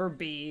gonna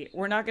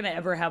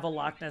ever have a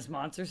Loch Ness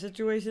monster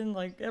situation.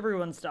 Like,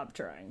 everyone stop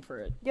trying for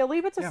it. Yeah,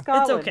 leave it to Yeah.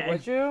 Scotland, okay.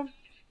 would you?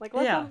 Like,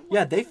 let Yeah. them...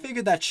 Yeah, they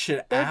figured that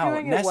shit They're out.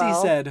 doing it Nessie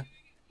well. said,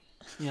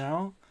 you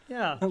know,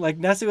 Yeah. like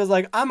Nessie was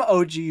like, I'm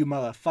OG, you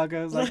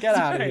motherfuckers. Like, get That's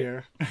out of right.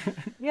 here.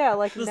 Yeah,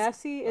 like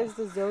Nessie is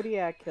the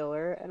Zodiac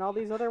killer, and all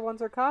these other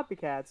ones are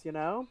copycats, you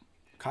know?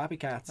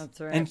 Copycats.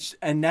 That's right.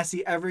 And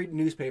Nessie, every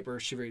newspaper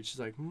she reads, she's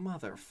like,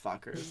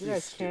 motherfuckers. You these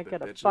guys can't stupid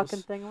get a bitches.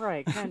 fucking thing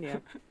right, can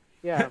you?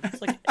 Yeah.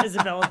 It's like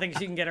Isabella thinks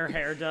she can get her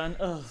hair done.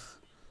 Ugh.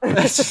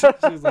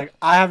 She's like,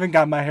 I haven't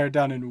got my hair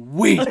done in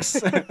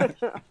weeks.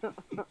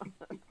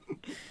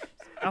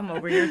 I'm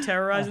over here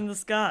terrorizing the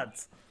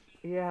Scots.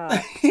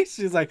 Yeah.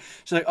 she's like,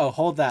 oh,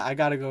 hold that. I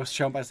gotta go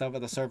show myself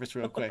at the surface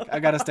real quick. I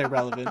gotta stay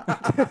relevant.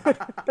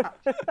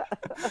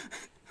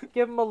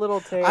 Give them a little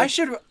taste. I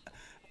should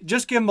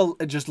just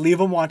just leave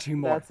them wanting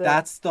more. That's it.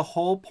 That's the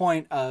whole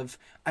point of.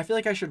 I feel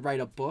like I should write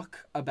a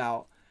book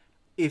about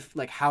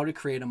how to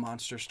create a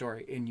monster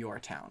story in your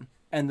town,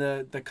 and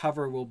the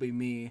cover will be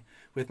me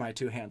with my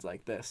two hands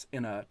like this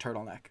in a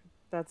turtleneck.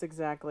 That's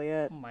exactly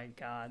it. Oh my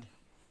god.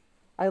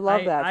 I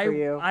love that for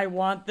you. I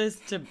want this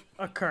to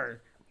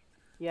occur.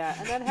 Yeah,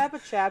 and then have a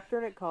chapter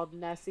in it called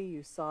Nessie,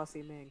 You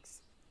Saucy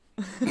Minx.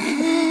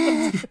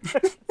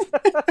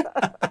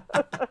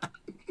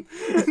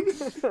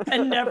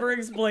 And never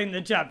explain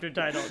the chapter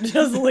title.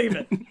 Just leave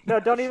it. No,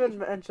 don't even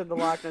mention the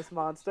Loch Ness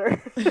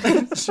Monster.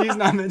 She's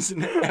not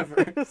mentioned it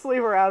ever. Just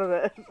leave her out of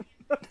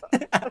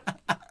it.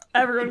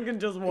 Everyone can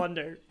just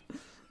wonder.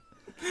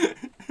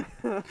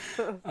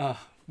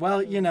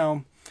 Well, you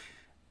know,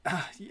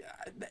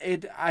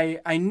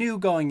 I knew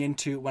going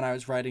into when I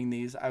was writing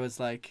these, I was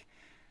like,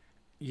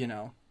 you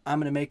know, I'm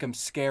going to make them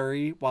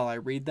scary while I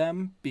read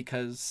them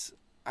because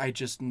I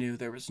just knew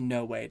there was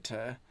no way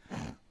to,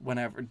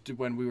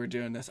 when we were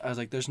doing this, I was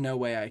like, there's no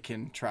way I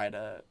can try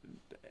to,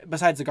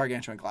 besides the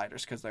gargantuan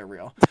gliders because they're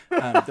real,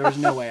 there was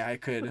no way I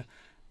could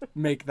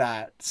make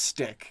that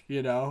stick,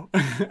 you know?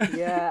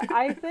 Yeah,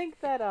 I think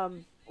that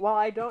while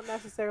I don't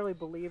necessarily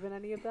believe in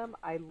any of them,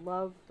 I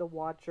love the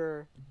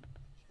Watchers,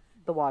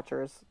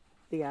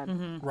 the end.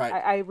 Mm-hmm. Right.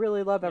 I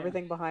really love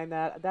everything behind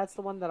that. That's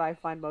the one that I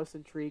find most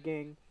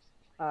intriguing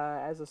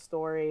as a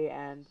story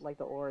and like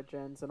the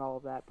origins and all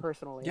of that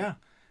personally. Yeah.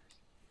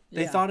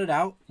 They Yeah. thought it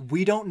out.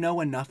 We don't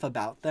know enough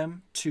about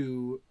them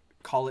to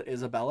call it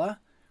Isabella,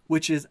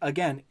 which is,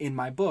 again, in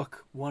my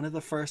book, one of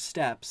the first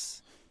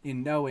steps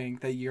in knowing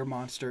that your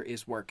monster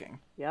is working.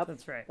 Yep.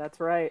 That's right. That's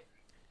right.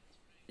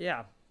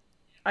 Yeah.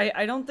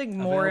 I don't think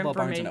more Available at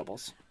Barnes & information.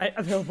 Nobles.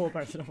 Available at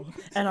Barnes & Noble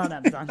and on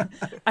Amazon.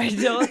 I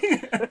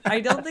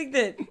don't think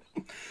that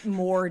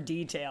more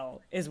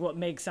detail is what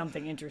makes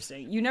something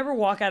interesting. You never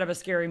walk out of a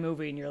scary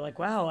movie and you're like,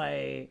 wow,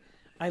 I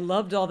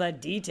loved all that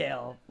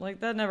detail. Like,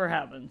 that never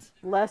happens.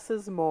 Less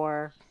is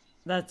more.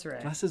 That's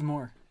right. Less is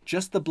more.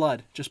 Just the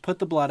blood. Just put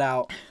the blood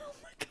out,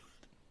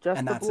 Just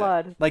and the that's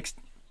blood. it. Like,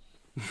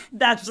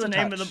 That's the a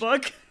name of the touch.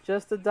 book.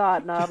 Just a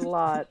dot, not a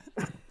lot.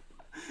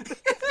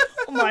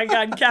 Oh my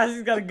god,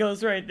 Cassie's got to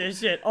ghostwrite this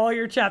shit. All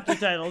your chapter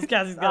titles,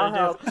 Cassie's I'll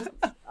got to do.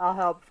 help. I'll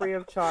help free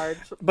of charge.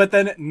 but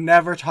then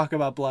never talk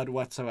about blood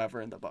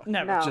whatsoever in the book.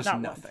 Never. No. Just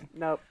not nothing.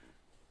 Nope.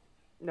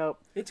 Nope.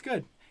 It's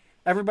good.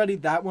 Everybody,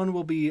 that one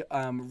will be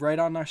right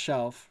on our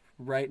shelf,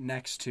 right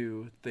next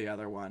to the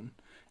other one.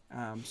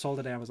 Sold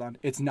at Amazon.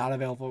 It's not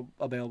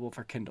available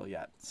for Kindle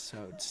yet,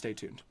 so stay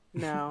tuned.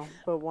 No,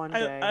 but one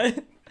day.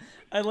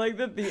 I like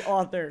that the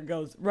author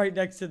goes right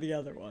next to the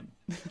other one.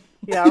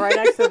 Yeah, right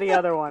next to the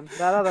other one.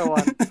 That other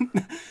one.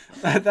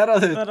 that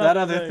other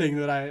other thing thing.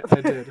 that I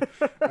did.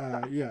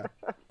 Yeah.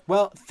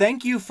 Well,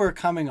 thank you for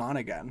coming on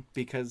again,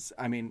 because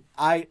I mean,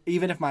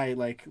 even if my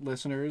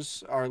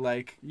listeners are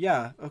like,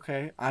 yeah,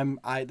 okay,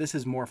 this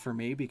is more for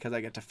me because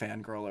I get to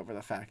fangirl over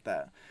the fact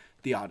that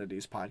the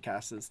Oddities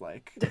podcast is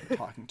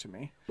talking to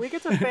me. We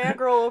get to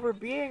fangirl over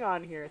being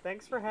on here.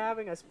 Thanks for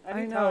having us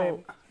anytime. I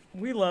know.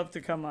 We love to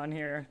come on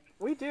here.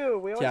 We do.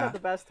 We always have the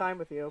best time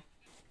with you.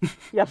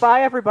 Yeah,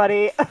 bye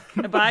everybody.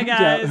 Bye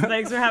guys. Yeah.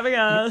 Thanks for having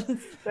us.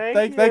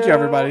 Thank you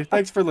everybody.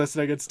 Thanks for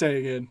listening and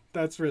staying in.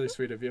 That's really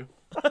sweet of you.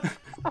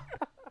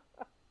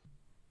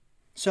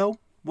 So,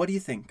 what do you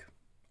think?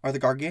 Are the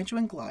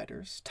gargantuan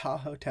gliders,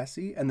 Tahoe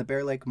Tessie, and the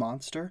Bear Lake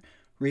Monster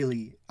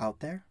really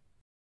out there?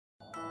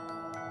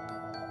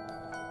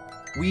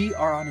 We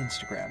are on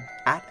Instagram,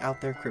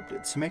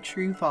 @OutThereCryptids, so make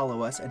sure you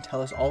follow us and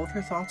tell us all of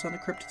your thoughts on the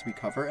cryptids we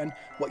cover and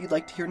what you'd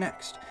like to hear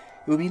next.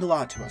 It would mean a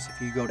lot to us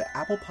if you go to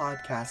Apple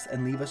Podcasts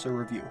and leave us a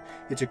review.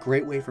 It's a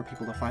great way for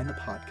people to find the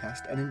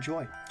podcast and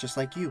enjoy, just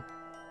like you.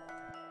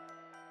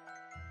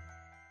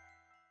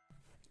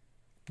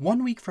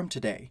 1 week from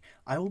today,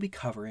 I will be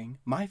covering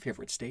my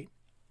favorite state,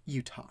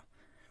 Utah,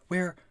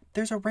 where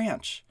there's a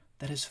ranch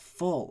that is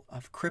full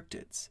of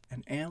cryptids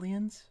and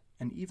aliens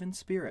and even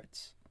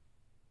spirits.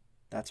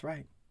 That's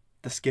right,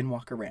 the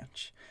Skinwalker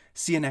Ranch.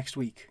 See you next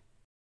week.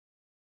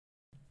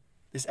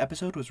 This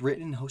episode was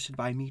written and hosted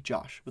by me,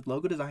 Josh, with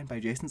logo designed by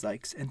Jason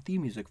Zykes and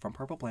theme music from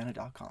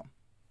purpleplanet.com.